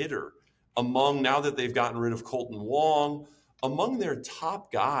single hitter among, now that they've gotten rid of Colton Wong, among their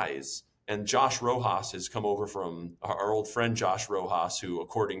top guys. And Josh Rojas has come over from our old friend Josh Rojas, who,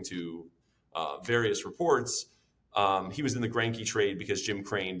 according to various reports, he was in the Greinke trade because Jim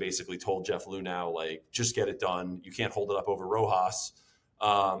Crane basically told Jeff Luhnow, like, just get it done. You can't hold it up over Rojas.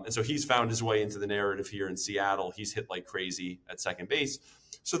 And so he's found his way into the narrative here in Seattle. He's hit like crazy at second base.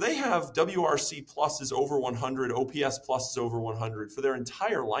 So they have WRC pluses over 100, OPS pluses over 100 for their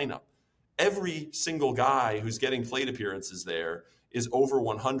entire lineup. Every single guy who's getting plate appearances there is over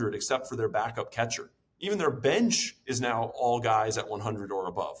 100, except for their backup catcher. Even their bench is now all guys at 100 or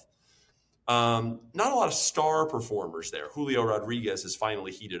above. Not a lot of star performers there. Julio Rodriguez has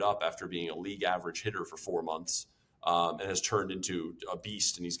finally heated up after being a league average hitter for 4 months and has turned into a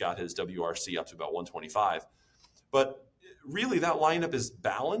beast, and he's got his WRC up to about 125. But really, that lineup is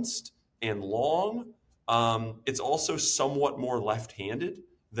balanced and long. It's also somewhat more left-handed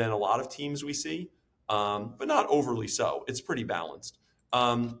than a lot of teams we see, but not overly so. It's pretty balanced.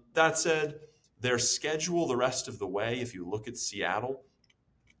 That said, their schedule the rest of the way, if you look at Seattle,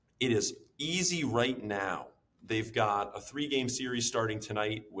 it is easy right now. They've got a 3-game series starting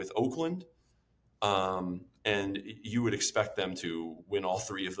tonight with Oakland, and you would expect them to win all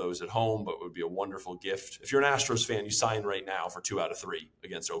 3 of those at home, but it would be a wonderful gift. If you're an Astros fan, you sign right now for 2 out of 3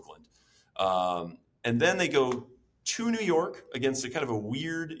 against Oakland. And then they go to New York against a kind of a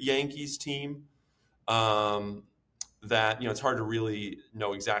weird Yankees team that, it's hard to really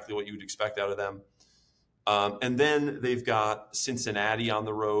know exactly what you would expect out of them. And then they've got Cincinnati on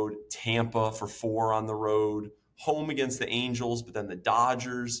the road, Tampa for 4 on the road, home against the Angels, but then the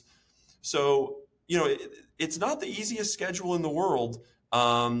Dodgers. So, it's not the easiest schedule in the world.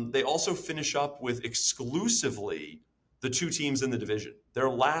 They also finish up with exclusively the 2 teams in the division. Their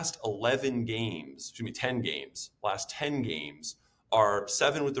last 10 games are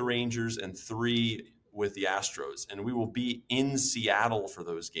 7 with the Rangers and 3 with the Astros. And we will be in Seattle for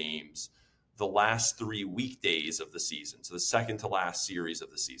those games the last 3 weekdays of the season. So the second to last series of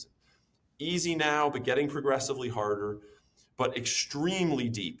the season. Easy now, but getting progressively harder, but extremely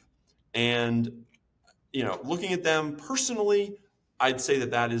deep. And, looking at them personally, I'd say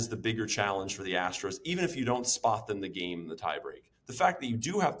that is the bigger challenge for the Astros, even if you don't spot them the game in the tiebreak. The fact that you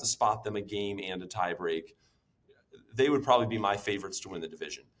do have to spot them a game and a tiebreak, they would probably be my favorites to win the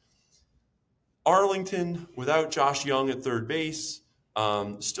division. Arlington, without Josh Young at third base,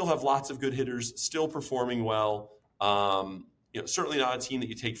 still have lots of good hitters, still performing well. Certainly not a team that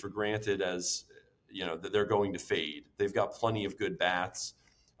you take for granted as, that they're going to fade. They've got plenty of good bats.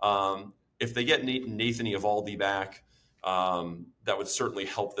 If they get Nathan Eovaldi back, that would certainly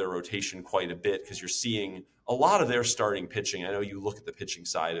help their rotation quite a bit because you're seeing a lot of their starting pitching. I know you look at the pitching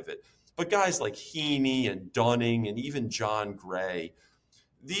side of it, but guys like Heaney and Dunning and even John Gray,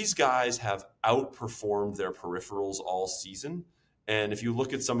 these guys have outperformed their peripherals all season. And if you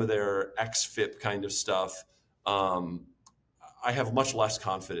look at some of their xFIP kind of stuff, I have much less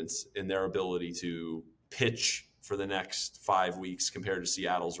confidence in their ability to pitch for the next 5 weeks compared to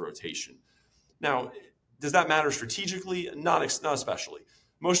Seattle's rotation. Now, does that matter strategically? Not especially.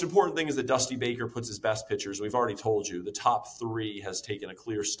 Most important thing is that Dusty Baker puts his best pitchers. We've already told you the top 3 has taken a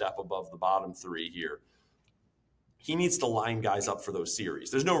clear step above the bottom 3 here. He needs to line guys up for those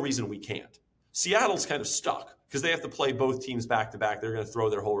series. There's no reason we can't. Seattle's kind of stuck because they have to play both teams back-to-back. They're going to throw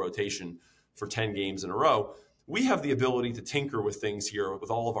their whole rotation for 10 games in a row. We have the ability to tinker with things here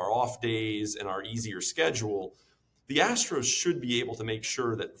with all of our off days and our easier schedule. The Astros should be able to make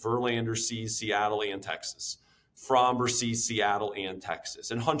sure that Verlander sees Seattle and Texas. Fromber sees Seattle and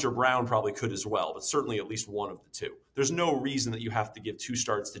Texas. And Hunter Brown probably could as well, but certainly at least one of the 2. There's no reason that you have to give 2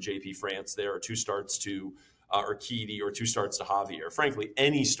 starts to JP France there or 2 starts to Urquidy or 2 starts to Javier. Frankly,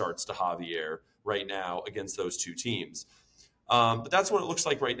 any starts to Javier right now against those 2 teams. But that's what it looks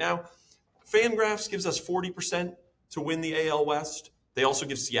like right now. Fangraphs gives us 40% to win the AL West. They also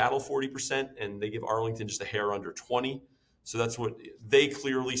give Seattle 40%, and they give Arlington just a hair under 20. So that's what they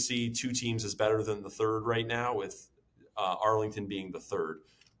clearly see 2 teams as better than the third right now, with Arlington being the third.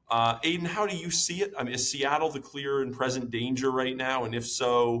 Aidan, how do you see it? I mean, is Seattle the clear and present danger right now? And if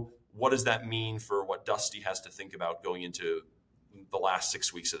so, what does that mean for what Dusty has to think about going into the last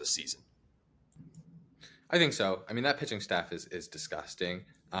 6 weeks of the season? I think so. I mean, that pitching staff is disgusting.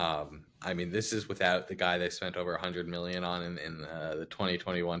 I mean, this is without the guy they spent over $100 million on in the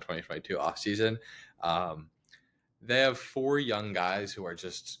 2021-2022 offseason. They have 4 young guys who are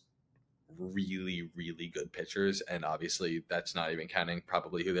just really, really good pitchers. And obviously that's not even counting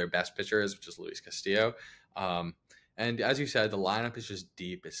probably who their best pitcher is, which is Luis Castillo. And as you said, the lineup is just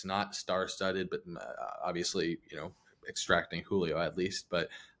deep. It's not star-studded, but obviously, extracting Julio at least. But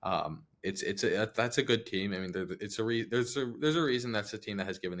that's a good team. I mean, there's a reason that's a team that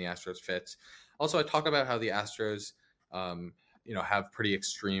has given the Astros fits. Also, I talk about how the Astros, have pretty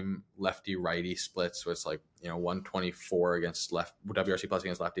extreme lefty righty splits. So it's like 124 against WRC plus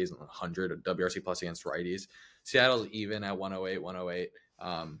against lefties and 100 WRC plus against righties. Seattle's even at 108, 108.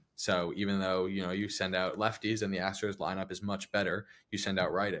 So even though, you send out lefties and the Astros lineup is much better, you send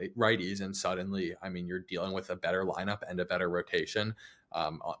out righties and suddenly, I mean, you're dealing with a better lineup and a better rotation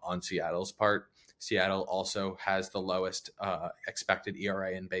on Seattle's part. Seattle also has the lowest expected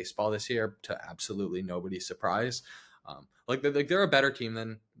ERA in baseball this year, to absolutely nobody's surprise. They're a better team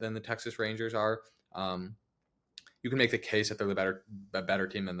than the Texas Rangers are. You can make the case that they're a better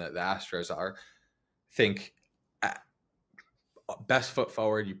team than the Astros are. Think best foot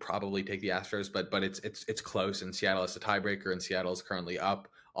forward, you probably take the Astros, but it's close, and Seattle is the tiebreaker, and Seattle is currently up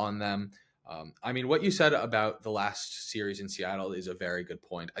on them. I mean, what you said about the last series in Seattle is a very good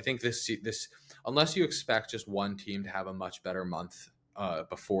point. I think this unless you expect just one team to have a much better month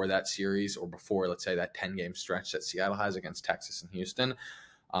before that series, or before, let's say, that 10-game stretch that Seattle has against Texas and Houston,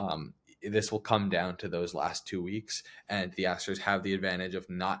 this will come down to those last 2 weeks, and the Astros have the advantage of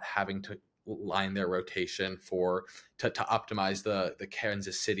not having to line their rotation to optimize the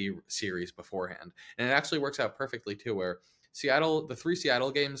Kansas City series beforehand. And it actually works out perfectly too, where the 3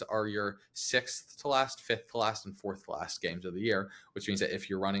 Seattle games are your 6th to last, 5th to last, and 4th to last games of the year, which means that if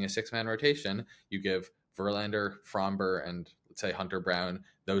you're running a 6-man rotation, you give Verlander, Fromber, and let's say Hunter Brown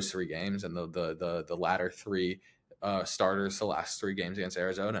those 3 games, and the latter 3 starters the last 3 games against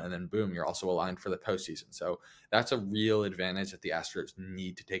Arizona, and then boom, you're also aligned for the postseason. So that's a real advantage that the Astros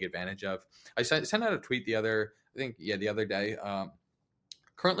need to take advantage of. I sent out a tweet the other day.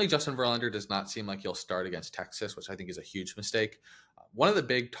 Currently, Justin Verlander does not seem like he'll start against Texas, which I think is a huge mistake. One of the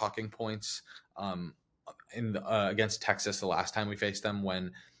big talking points against Texas the last time we faced them,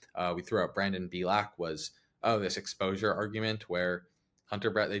 when we threw out Brandon Bielak, was this exposure argument where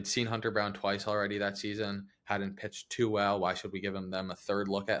they'd seen Hunter Brown twice already that season, hadn't pitched too well. Why should we give them a third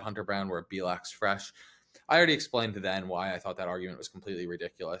look at Hunter Brown where Bielak's fresh? I already explained then why I thought that argument was completely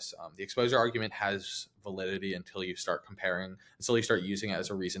ridiculous. The exposure argument has validity until you start using it as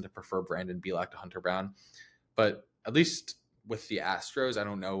a reason to prefer Brandon Bielak to Hunter Brown. But at least with the Astros, I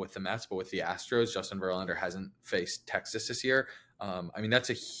don't know with the Mets, but with the Astros, Justin Verlander hasn't faced Texas this year. I mean,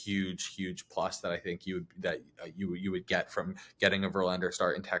 that's a huge, huge plus that I think you would get from getting a Verlander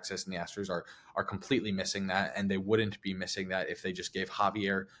start in Texas, and the Astros are completely missing that, and they wouldn't be missing that if they just gave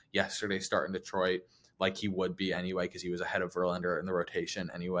Javier yesterday's start in Detroit, like he would be anyway, because he was ahead of Verlander in the rotation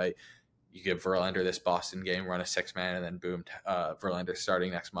anyway. You give Verlander this Boston game, run a 6-man, and then boom, Verlander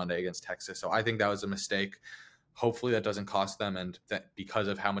starting next Monday against Texas. So I think that was a mistake. Hopefully that doesn't cost them, and that because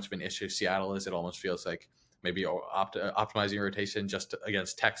of how much of an issue Seattle is, it almost feels like maybe optimizing rotation just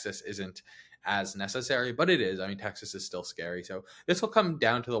against Texas isn't as necessary, but it is. I mean, Texas is still scary. So this will come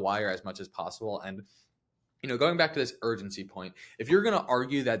down to the wire as much as possible. And, going back to this urgency point, if you're going to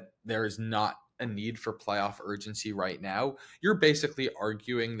argue that there is not a need for playoff urgency right now, you're basically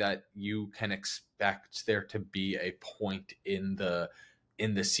arguing that you can expect there to be a point in the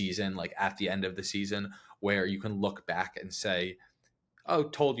season, like at the end of the season, where you can look back and say,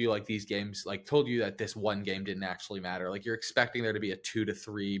 told you that this one game didn't actually matter. Like, you're expecting there to be a 2 to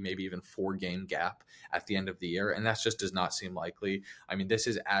 3, maybe even 4 game gap at the end of the year. And that just does not seem likely. I mean, this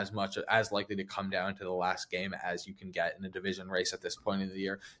is as likely to come down to the last game as you can get in a division race at this point in the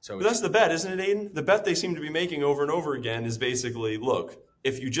year. So but that's the bet, isn't it, Aidan? The bet they seem to be making over and over again is basically, look,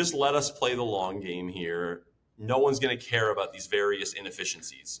 if you just let us play the long game here, no one's going to care about these various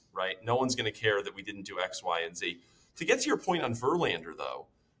inefficiencies, right? No one's going to care that we didn't do X, Y, and Z. To get to your point on Verlander, though,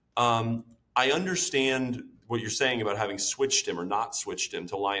 I understand what you're saying about having switched him or not switched him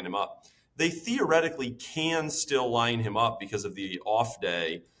to line him up. They theoretically can still line him up because of the off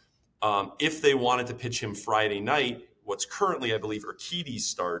day if they wanted to pitch him Friday night, what's currently, I believe, Urquidy's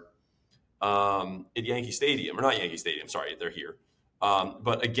start at Yankee Stadium. Or not Yankee Stadium, sorry, they're here.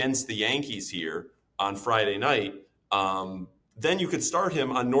 But against the Yankees here on Friday night, then you could start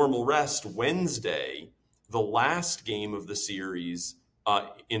him on normal rest Wednesday, the last game of the series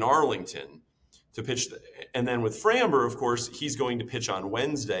in Arlington, to pitch. And then with Framber, of course, he's going to pitch on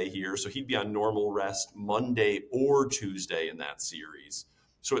Wednesday here, so he'd be on normal rest Monday or Tuesday in that series.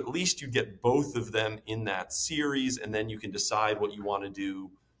 So at least you get both of them in that series, and then you can decide what you want to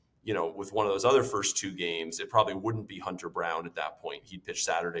do with one of those other first two games, it probably wouldn't be Hunter Brown at that point. He'd pitch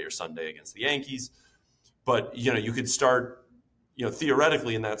Saturday or Sunday against the Yankees. But, you could start,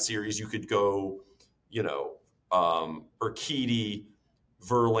 theoretically in that series, you could go, Urquidy,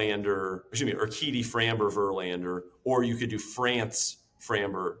 Framber, Verlander, or you could do France,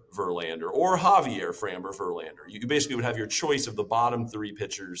 Framber, Verlander, or Javier, Framber, Verlander. You basically would have your choice of the bottom three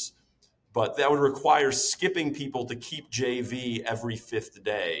pitchers, but that would require skipping people to keep JV every fifth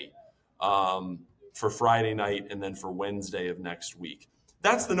day for Friday night and then for Wednesday of next week.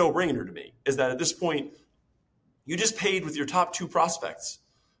 That's the no-brainer to me, is that at this point, you just paid with your top two prospects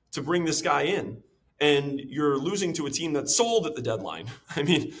to bring this guy in, and you're losing to a team that's sold at the deadline. I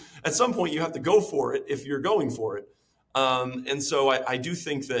mean, at some point you have to go for it if you're going for it. And so I do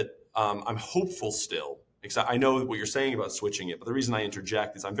think that I'm hopeful still, because I know what you're saying about switching it, but the reason I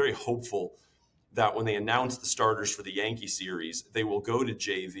interject is I'm very hopeful that when they announce the starters for the Yankee series, they will go to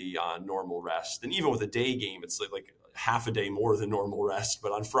JV on normal rest. And even with a day game, it's like half a day more than normal rest,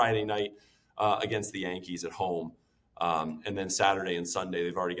 but on Friday night against the Yankees at home. And then Saturday and Sunday,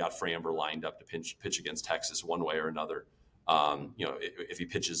 they've already got Framber lined up to pitch against Texas one way or another. If he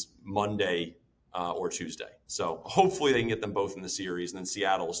pitches Monday or Tuesday. So hopefully they can get them both in the series, and then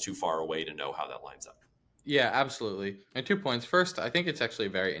Seattle is too far away to know how that lines up. Yeah, absolutely. And 2 points. First, I think it's actually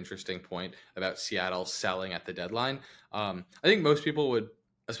a very interesting point about Seattle selling at the deadline. I think most people would,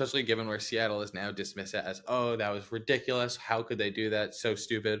 especially given where Seattle is now, dismiss it as, oh, that was ridiculous. How could they do that? So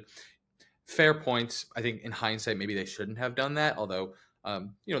stupid. Fair points. I think in hindsight, maybe they shouldn't have done that, although,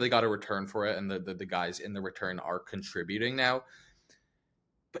 they got a return for it, and the guys in the return are contributing now.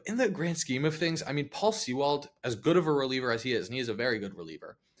 But in the grand scheme of things, I mean, Paul Sewald, as good of a reliever as he is, and he is a very good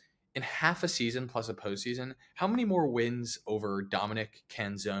reliever, in half a season plus a postseason, how many more wins over Dominic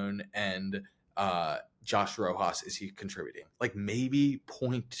Canzone and Josh Rojas is he contributing? Like maybe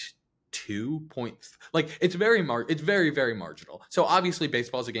 0.2 point. Like it's very very marginal. So obviously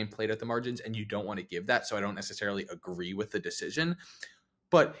baseball is a game played at the margins, and you don't want to give that. So I don't necessarily agree with the decision.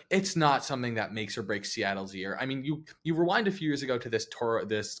 But it's not something that makes or breaks Seattle's year. I mean, you rewind a few years ago to this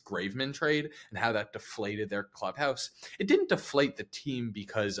Graveman trade and how that deflated their clubhouse. It didn't deflate the team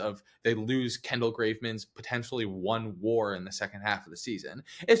because of they lose Kendall Graveman's potentially one WAR in the second half of the season.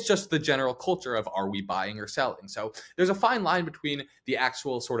 It's just the general culture of, are we buying or selling? So there's a fine line between the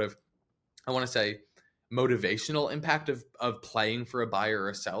actual sort of, I want to say, motivational impact of playing for a buyer or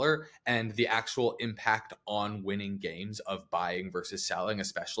a seller, and the actual impact on winning games of buying versus selling,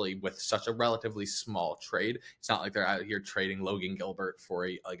 especially with such a relatively small trade. It's not like they're out here trading Logan Gilbert for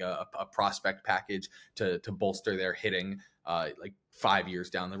a prospect package to bolster their hitting like 5 years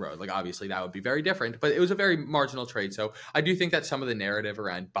down the road. Like obviously that would be very different, but it was a very marginal trade. So I do think that some of the narrative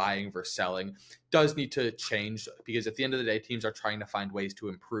around buying versus selling does need to change, because at the end of the day, teams are trying to find ways to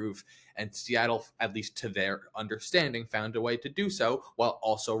improve, and Seattle, at least to their understanding, found a way to do so while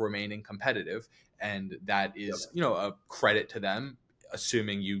also remaining competitive. And that is, a credit to them,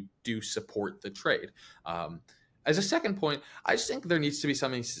 assuming you do support the trade. As a second point, I just think there needs to be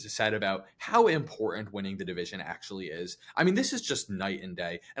something said about how important winning the division actually is. I mean, this is just night and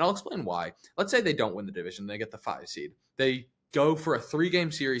day, and I'll explain why. Let's say they don't win the division, they get the 5 seed. They go for a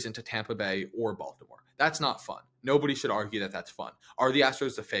 3-game series into Tampa Bay or Baltimore. That's not fun. Nobody should argue that that's fun. Are the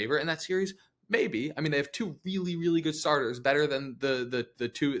Astros the favorite in that series? Maybe. I mean, they have 2 really, really good starters, better than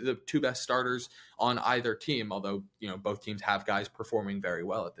the two best starters on either team, although, both teams have guys performing very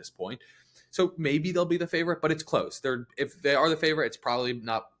well at this point. So maybe they'll be the favorite, but it's close. If they are the favorite, it's probably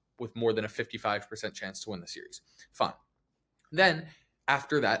not with more than a 55% chance to win the series. Fine. Then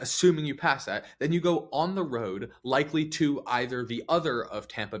after that, assuming you pass that, then you go on the road, likely to either the other of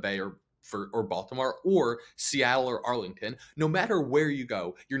Tampa Bay or Baltimore or Seattle or Arlington. No matter where you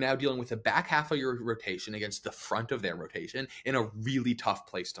go, you're now dealing with the back half of your rotation against the front of their rotation in a really tough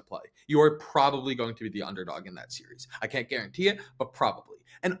place to play. You are probably going to be the underdog in that series. I can't guarantee it, but probably.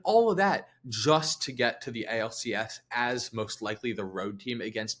 And all of that just to get to the ALCS as most likely the road team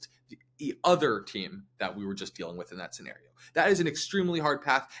against the other team that we were just dealing with in that scenario. That is an extremely hard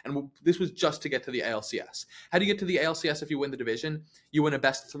path, and this was just to get to the ALCS. How do you get to the ALCS if you win the division? You win a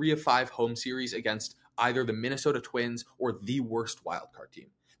best 3 of 5 home series against either the Minnesota Twins or the worst wildcard team.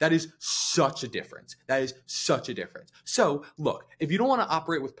 That is such a difference. So, look, if you don't want to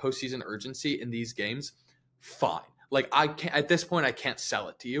operate with postseason urgency in these games, fine. Like, I can't, at this point, I can't sell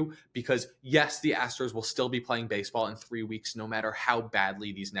it to you because yes, the Astros will still be playing baseball in 3 weeks, no matter how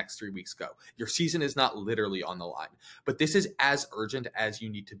badly these next 3 weeks go. Your season is not literally on the line, but this is as urgent as you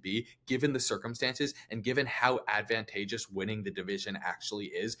need to be given the circumstances and given how advantageous winning the division actually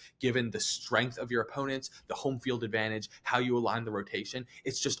is, given the strength of your opponents, the home field advantage, how you align the rotation.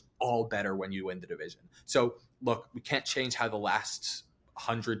 It's just all better when you win the division. So look, we can't change how the last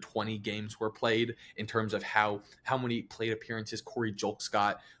 120 games were played in terms of how many plate appearances Corey Julks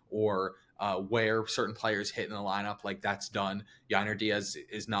got, or where certain players hit in the lineup. Like, that's done. Yainer Diaz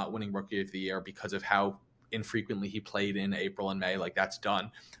is not winning Rookie of the Year because of how infrequently he played in April and May. Like, that's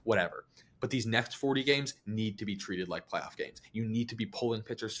done. Whatever. But these next 40 games need to be treated like playoff games. You need to be pulling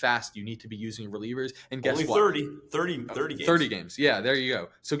pitchers fast. You need to be using relievers. And guess Only what? 30 games. 30 games. Yeah, there you go.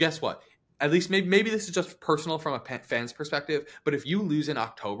 So guess what? At least maybe this is just personal from a fan's perspective, but if you lose in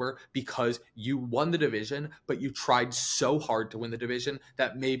October because you won the division, but you tried so hard to win the division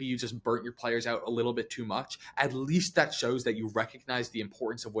that maybe you just burnt your players out a little bit too much, at least that shows that you recognize the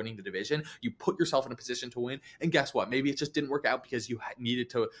importance of winning the division. You put yourself in a position to win, and guess what? Maybe it just didn't work out because you needed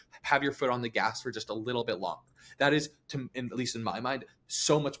to have your foot on the gas for just a little bit longer. That is, at least in my mind,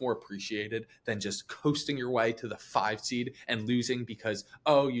 so much more appreciated than just coasting your way to the 5 seed and losing because,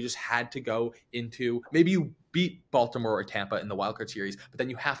 oh, you just had to go into, maybe you beat Baltimore or Tampa in the wildcard series, but then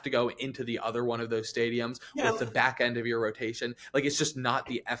you have to go into the other one of those stadiums with the back end of your rotation. Like, it's just not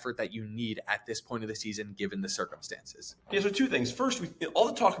the effort that you need at this point of the season, given the circumstances. Yeah, so 2 things. First, all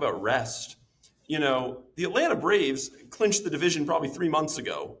the talk about rest. The Atlanta Braves clinched the division probably 3 months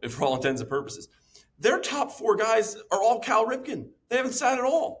ago, if for all intents and purposes. Their top 4 guys are all Cal Ripken. They haven't sat at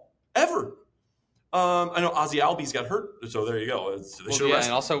all, ever. I know Ozzie Albies got hurt, so there you go.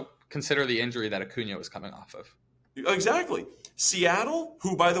 And also consider the injury that Acuna was coming off of. Exactly. Seattle,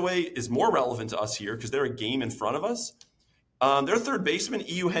 who, by the way, is more relevant to us here because they're a game in front of us. Their third baseman,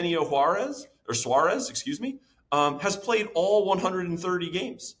 Eugenio Suarez, has played all 130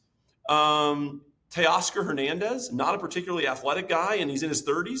 games. Teoscar Hernandez, not a particularly athletic guy, and he's in his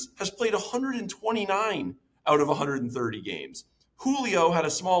 30s, has played 129 out of 130 games. Julio had a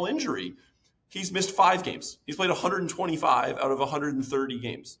small injury. He's missed 5 games. He's played 125 out of 130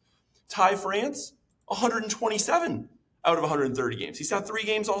 games. Ty France, 127 out of 130 games. He's had 3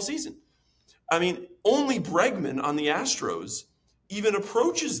 games all season. I mean, only Bregman on the Astros even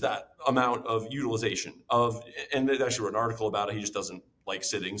approaches that amount of utilization and they actually wrote an article about it. He just doesn't like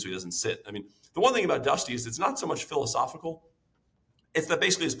sitting, so he doesn't sit. I mean, the one thing about Dusty is it's not so much philosophical. It's that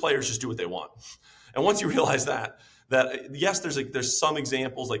basically his players just do what they want. And once you realize that yes, there's some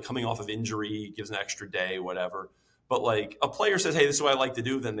examples like coming off of injury, gives an extra day, whatever. But like a player says, hey, this is what I like to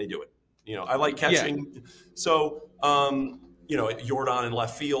do, then they do it. I like catching. Yeah. So, Jordan in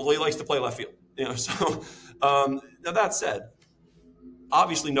left field, well, he likes to play left field. So now that said,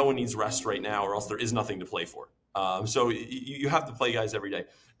 obviously no one needs rest right now or else there is nothing to play for. So you have to play guys every day.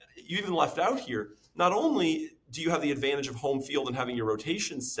 You even left out here, not only do you have the advantage of home field and having your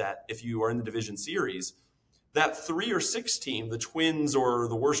rotation set if you are in the division series, that 3 or 6 team, the Twins or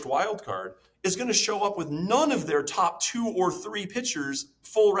the worst wild card, is going to show up with none of their top 2 or 3 pitchers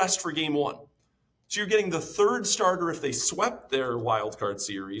full rest for game 1. So you're getting the 3rd starter if they swept their wild card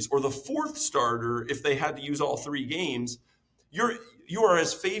series, or the 4th starter if they had to use all 3 games. You are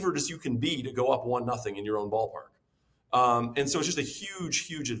as favored as you can be to go up 1-0 in your own ballpark. And so it's just a huge,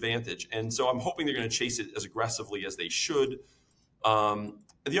 huge advantage. And so I'm hoping they're going to chase it as aggressively as they should.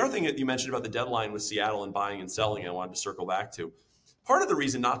 The other thing that you mentioned about the deadline with Seattle and buying and selling, I wanted to circle back to. Part of the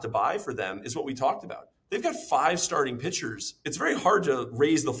reason not to buy for them is what we talked about. They've got 5 starting pitchers. It's very hard to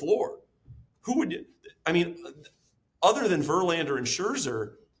raise the floor. Other than Verlander and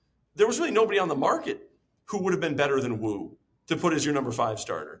Scherzer, there was really nobody on the market who would have been better than Wu to put as your number 5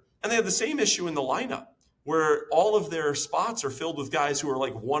 starter. And they have the same issue in the lineup, where all of their spots are filled with guys who are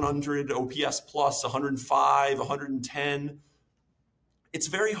like 100 OPS plus, 105, 110. It's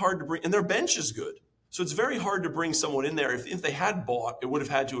very hard to bring, and their bench is good. So it's very hard to bring someone in there. If they had bought, it would have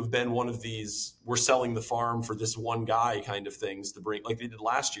had to have been one of these, we're selling the farm for this one guy kind of things to bring, like they did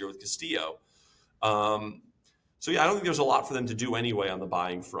last year with Castillo. So yeah, I don't think there's a lot for them to do anyway on the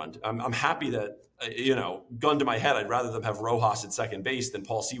buying front. I'm happy that, gun to my head, I'd rather them have Rojas at second base than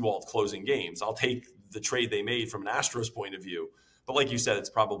Paul Sewald closing games. I'll take the trade they made from an Astros point of view. But like you said, it's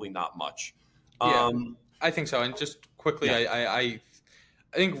probably not much. Yeah, I think so. And just quickly, yeah.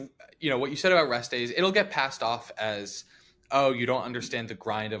 I think, what you said about rest days, it'll get passed off as, oh, you don't understand the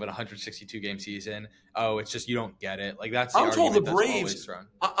grind of an 162-game season. Oh, it's just you don't get it. Like that's the argument that's always thrown.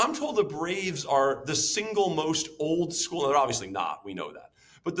 I'm told the Braves are the single most old school. They're obviously not. We know that.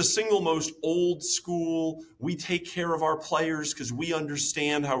 But the single most old school, we take care of our players because we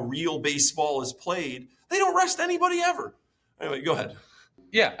understand how real baseball is played, they don't rest anybody ever. Anyway, go ahead.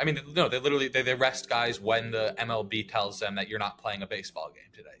 Yeah, I mean, no, they literally they rest guys when the MLB tells them that you're not playing a baseball game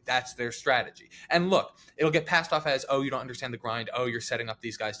today. That's their strategy. And look, it'll get passed off as, oh, you don't understand the grind. Oh, you're setting up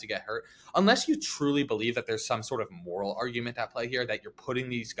these guys to get hurt. Unless you truly believe that there's some sort of moral argument at play here, that you're putting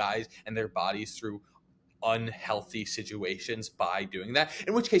these guys and their bodies through unhealthy situations by doing that,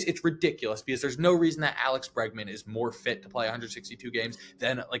 in which case it's ridiculous, because there's no reason that Alex Bregman is more fit to play 162 games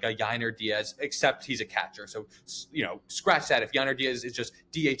than like a Yainer Diaz, except he's a catcher. So, scratch that. If Yainer Diaz is just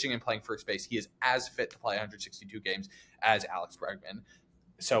DHing and playing first base, he is as fit to play 162 games as Alex Bregman.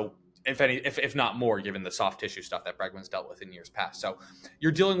 So if not more, given the soft tissue stuff that Bregman's dealt with in years past. So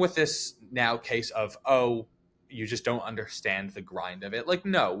you're dealing with this now case of, oh, you just don't understand the grind of it. Like,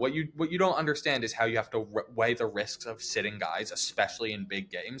 no, what you don't understand is how you have to weigh the risks of sitting guys, especially in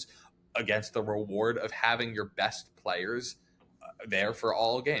big games, against the reward of having your best players there for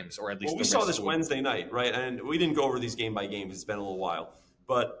all games, or at least. Well, we saw this Wednesday night, right? And we didn't go over these game by game because it's been a little while,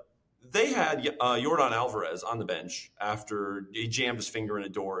 but they had Yordan Alvarez on the bench after he jammed his finger in a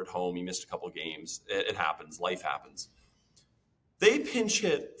door at home. He missed a couple of games. It happens. Life happens. They pinch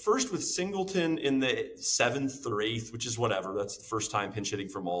hit first with Singleton in the 7th or 8th, which is whatever. That's the first time pinch hitting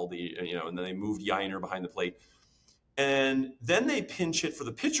from Aldi, and then they moved Yainer behind the plate. And then they pinch hit for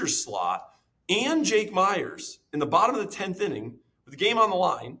the pitcher's slot and Jake Myers in the bottom of the 10th inning with the game on the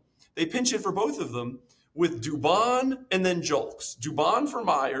line. They pinch hit for both of them with Dubon and then Julks. Dubon for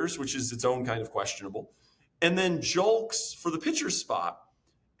Myers, which is its own kind of questionable, and then Julks for the pitcher's spot.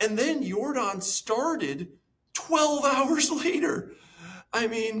 And then Yordan started 12 hours later. I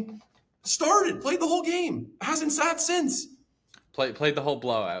mean, played the whole game. Hasn't sat since. Played the whole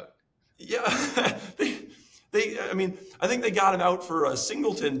blowout. Yeah. I think they got him out for a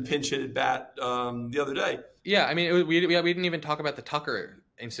Singleton pinch hit at bat the other day. Yeah, I mean, we didn't even talk about the Tucker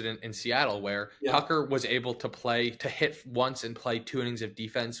incident in Seattle, where Tucker was able to hit once and play 2 innings of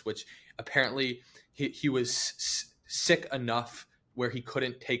defense, which apparently he was sick enough where he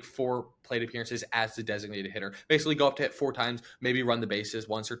couldn't take 4 plate appearances as the designated hitter. Basically go up to hit 4 times, maybe run the bases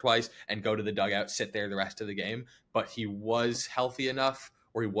once or twice, and go to the dugout, sit there the rest of the game. But he was healthy enough,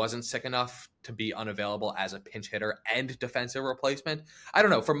 or he wasn't sick enough to be unavailable as a pinch hitter and defensive replacement. I don't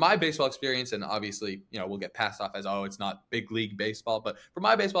know. From my baseball experience, and obviously, we'll get passed off as, oh, it's not big league baseball, but from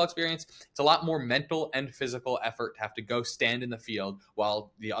my baseball experience, it's a lot more mental and physical effort to have to go stand in the field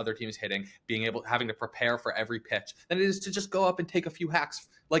while the other team is hitting, having to prepare for every pitch, than it is to just go up and take a few hacks.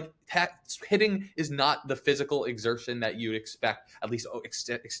 Like, hitting is not the physical exertion that you'd expect, at least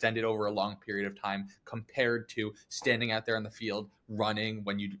extended over a long period of time, compared to standing out there in the field, running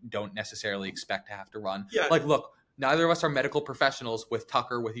when you don't necessarily expect to have to run. Yeah. Like, look, neither of us are medical professionals. With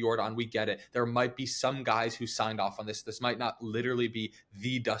Tucker, with Yordan, we get it. There might be some guys who signed off on this. This might not literally be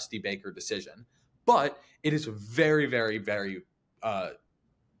the Dusty Baker decision, but it is very, very, very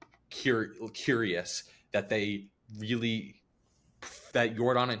curious that that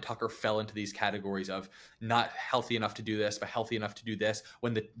Yordan and Tucker fell into these categories of not healthy enough to do this, but healthy enough to do this,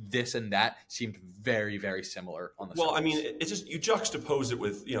 when this and that seemed very, very similar on the surface. I mean, it's just, you juxtapose it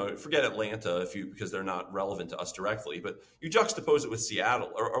with, forget Atlanta because they're not relevant to us directly, but you juxtapose it with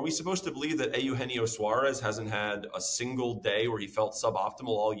Seattle. Are we supposed to believe that Eugenio Suarez hasn't had a single day where he felt suboptimal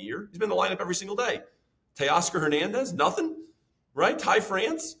all year? He's been in the lineup every single day. Teoscar Hernandez, nothing, right? Ty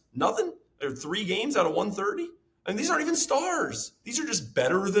France, nothing. There are 3 games out of 130. And these aren't even stars. These are just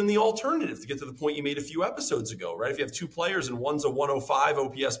better than the alternative, to get to the point you made a few episodes ago, right? If you have 2 players and one's a 105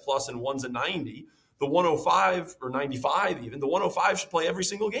 OPS plus and one's a 90, the 105 or 95 even, the 105 should play every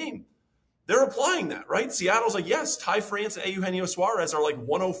single game. They're applying that, right? Seattle's like, yes, Ty France and Eugenio Suarez are like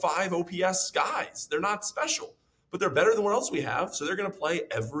 105 OPS guys. They're not special, but they're better than what else we have. So they're going to play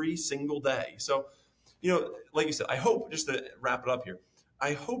every single day. So, like you said, I hope, just to wrap it up here,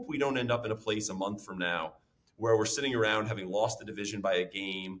 I hope we don't end up in a place a month from now where we're sitting around having lost the division by a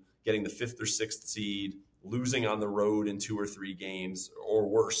game, getting the 5th or 6th seed, losing on the road in 2 or 3 games, or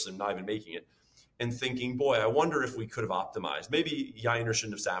worse, and not even making it, and thinking, boy, I wonder if we could have optimized. Maybe Yainer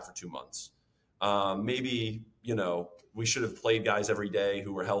shouldn't have sat for 2 months. Maybe, we should have played guys every day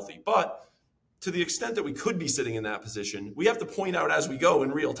who were healthy. But to the extent that we could be sitting in that position, we have to point out as we go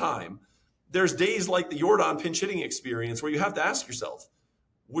in real time, there's days like the Yordan pinch hitting experience where you have to ask yourself,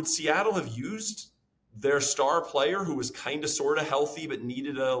 would Seattle have used their star player who was kind of sort of healthy but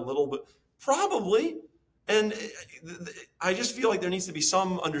needed a little bit? Probably. And I just feel like there needs to be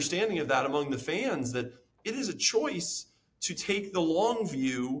some understanding of that among the fans, that it is a choice to take the long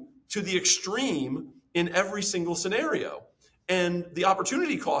view to the extreme in every single scenario. And the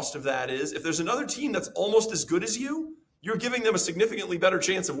opportunity cost of that is if there's another team that's almost as good as you, you're giving them a significantly better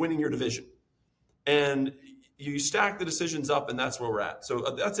chance of winning your division. And you stack the decisions up, and that's where we're at.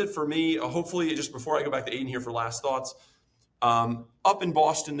 So that's it for me. Hopefully, just before I go back to Aidan here for last thoughts, up in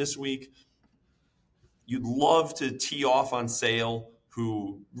Boston this week, you'd love to tee off on Sale,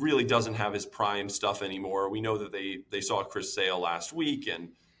 who really doesn't have his prime stuff anymore. We know that they saw Chris Sale last week, and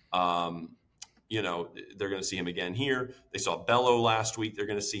they're going to see him again here. They saw Bello last week. They're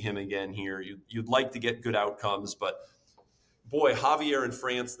going to see him again here. You'd like to get good outcomes, but boy, Javier in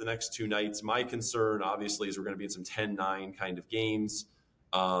France the next 2 nights. My concern, obviously, is we're going to be in some 10-9 kind of games,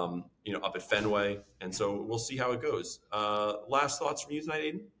 up at Fenway. And so we'll see how it goes. Last thoughts from you tonight,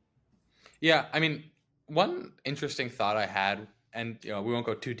 Aidan? Yeah, I mean, one interesting thought I had, and we won't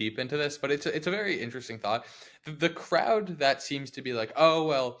go too deep into this, but it's a very interesting thought. The crowd that seems to be like, oh,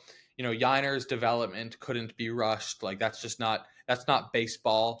 well, Yiner's development couldn't be rushed. Like, that's not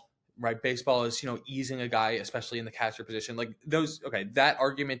baseball. Right, baseball is easing a guy, especially in the catcher position. Like those, okay, that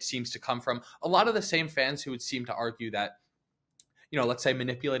argument seems to come from a lot of the same fans who would seem to argue that, let's say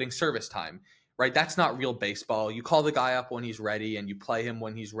manipulating service time, right? That's not real baseball. You call the guy up when he's ready and you play him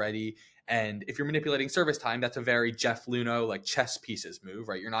when he's ready. And if you're manipulating service time, that's a very Jeff Luhnow, like chess pieces move,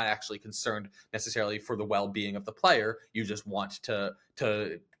 right? You're not actually concerned necessarily for the well-being of the player. You just want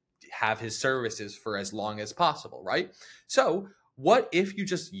to have his services for as long as possible, right? So what if you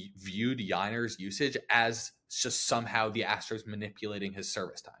just viewed Yiner's usage as just somehow the Astros manipulating his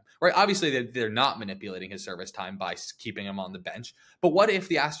service time, right? Obviously, they're not manipulating his service time by keeping him on the bench. But what if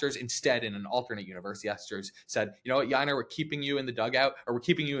the Astros instead, in an alternate universe, the Astros said, you know what, Yiner, we're keeping you in the dugout, or we're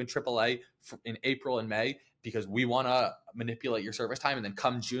keeping you in AAA in April and May because we want to manipulate your service time, and then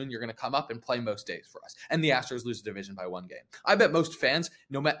come June, you're going to come up and play most days for us. And the Astros lose the division by 1 game. I bet most fans,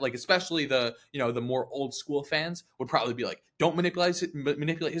 no matter, like especially the the more old school fans, would probably be like, don't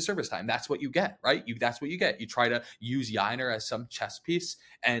manipulate his service time. That's what you get, right? That's what you get. You try to use Yiner as some chess piece,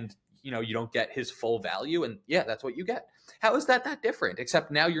 and you don't get his full value, and yeah, that's what you get. How is that different? Except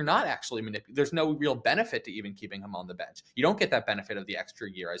now you're not actually manipulating. There's no real benefit to even keeping him on the bench. You don't get that benefit of the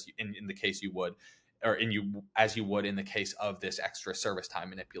extra year as in the case you would. As you would in the case of this extra service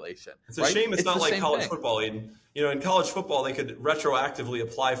time manipulation. It's a shame it's not like college football, Aidan. In college football, they could retroactively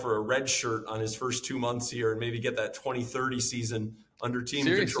apply for a red shirt on his first 2 months here and maybe get that 2030 season under team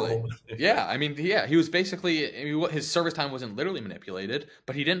control. Yeah, I mean, he was basically, his service time wasn't literally manipulated,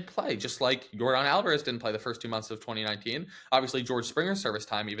 but he didn't play, just like Yordan Alvarez didn't play the first 2 months of 2019. Obviously, George Springer's service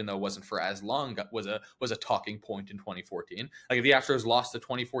time, even though it wasn't for as long, was a talking point in 2014. Like, if the Astros lost the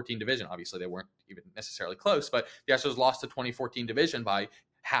 2014 division, obviously they weren't even necessarily close, but the Astros lost the 2014 division by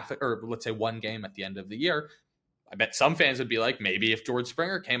half, or let's say 1 game at the end of the year. I bet some fans would be like, maybe if George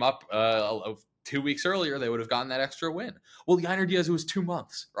Springer came up 2 weeks earlier, they would have gotten that extra win. Well, Yiner Diaz, it was 2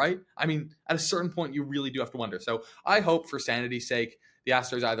 months, right? I mean, at a certain point, you really do have to wonder. So I hope, for sanity's sake, the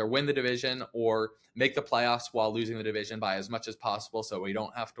Astros either win the division or make the playoffs while losing the division by as much as possible, so we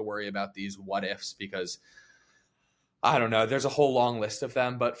don't have to worry about these what ifs, because I don't know, there's a whole long list of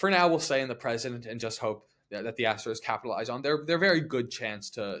them. But for now, we'll stay in the present and just hope that the Astros capitalize on their very good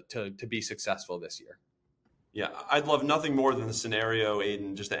chance to be successful this year. Yeah, I'd love nothing more than the scenario,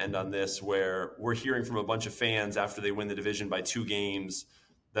 Aidan, just to end on this, where we're hearing from a bunch of fans after they win the division by 2 games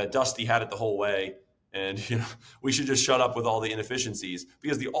that Dusty had it the whole way, and we should just shut up with all the inefficiencies.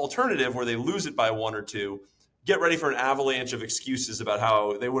 Because the alternative, where they lose it by 1 or 2, get ready for an avalanche of excuses about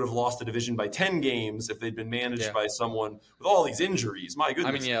how they would have lost the division by 10 games if they'd been managed by someone with all these injuries. My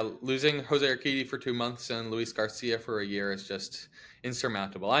goodness. I mean, losing Jose Urquidy for 2 months and Luis Garcia for a year is just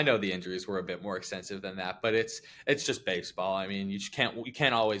insurmountable. I know the injuries were a bit more extensive than that, but it's just baseball. I mean, you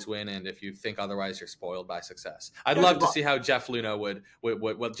can't always win, and if you think otherwise, you're spoiled by success. I'd love to see how Jeff Luhnow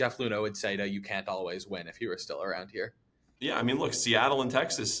what Jeff Luhnow would say to "you can't always win" if he were still around here. Yeah, I mean, look, Seattle and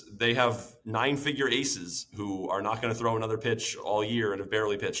Texas, they have 9-figure aces who are not going to throw another pitch all year and have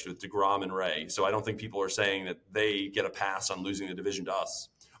barely pitched with DeGrom and Ray. So I don't think people are saying that they get a pass on losing the division to us.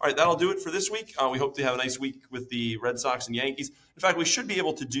 All right, that'll do it for this week. We hope to have a nice week with the Red Sox and Yankees. In fact, we should be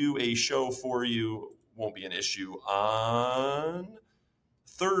able to do a show for you, won't be an issue, on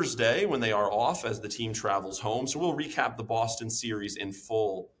Thursday when they are off as the team travels home. So we'll recap the Boston series in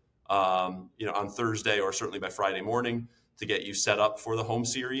full on Thursday, or certainly by Friday morning, to get you set up for the home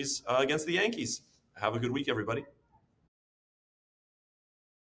series against the Yankees. Have a good week, everybody.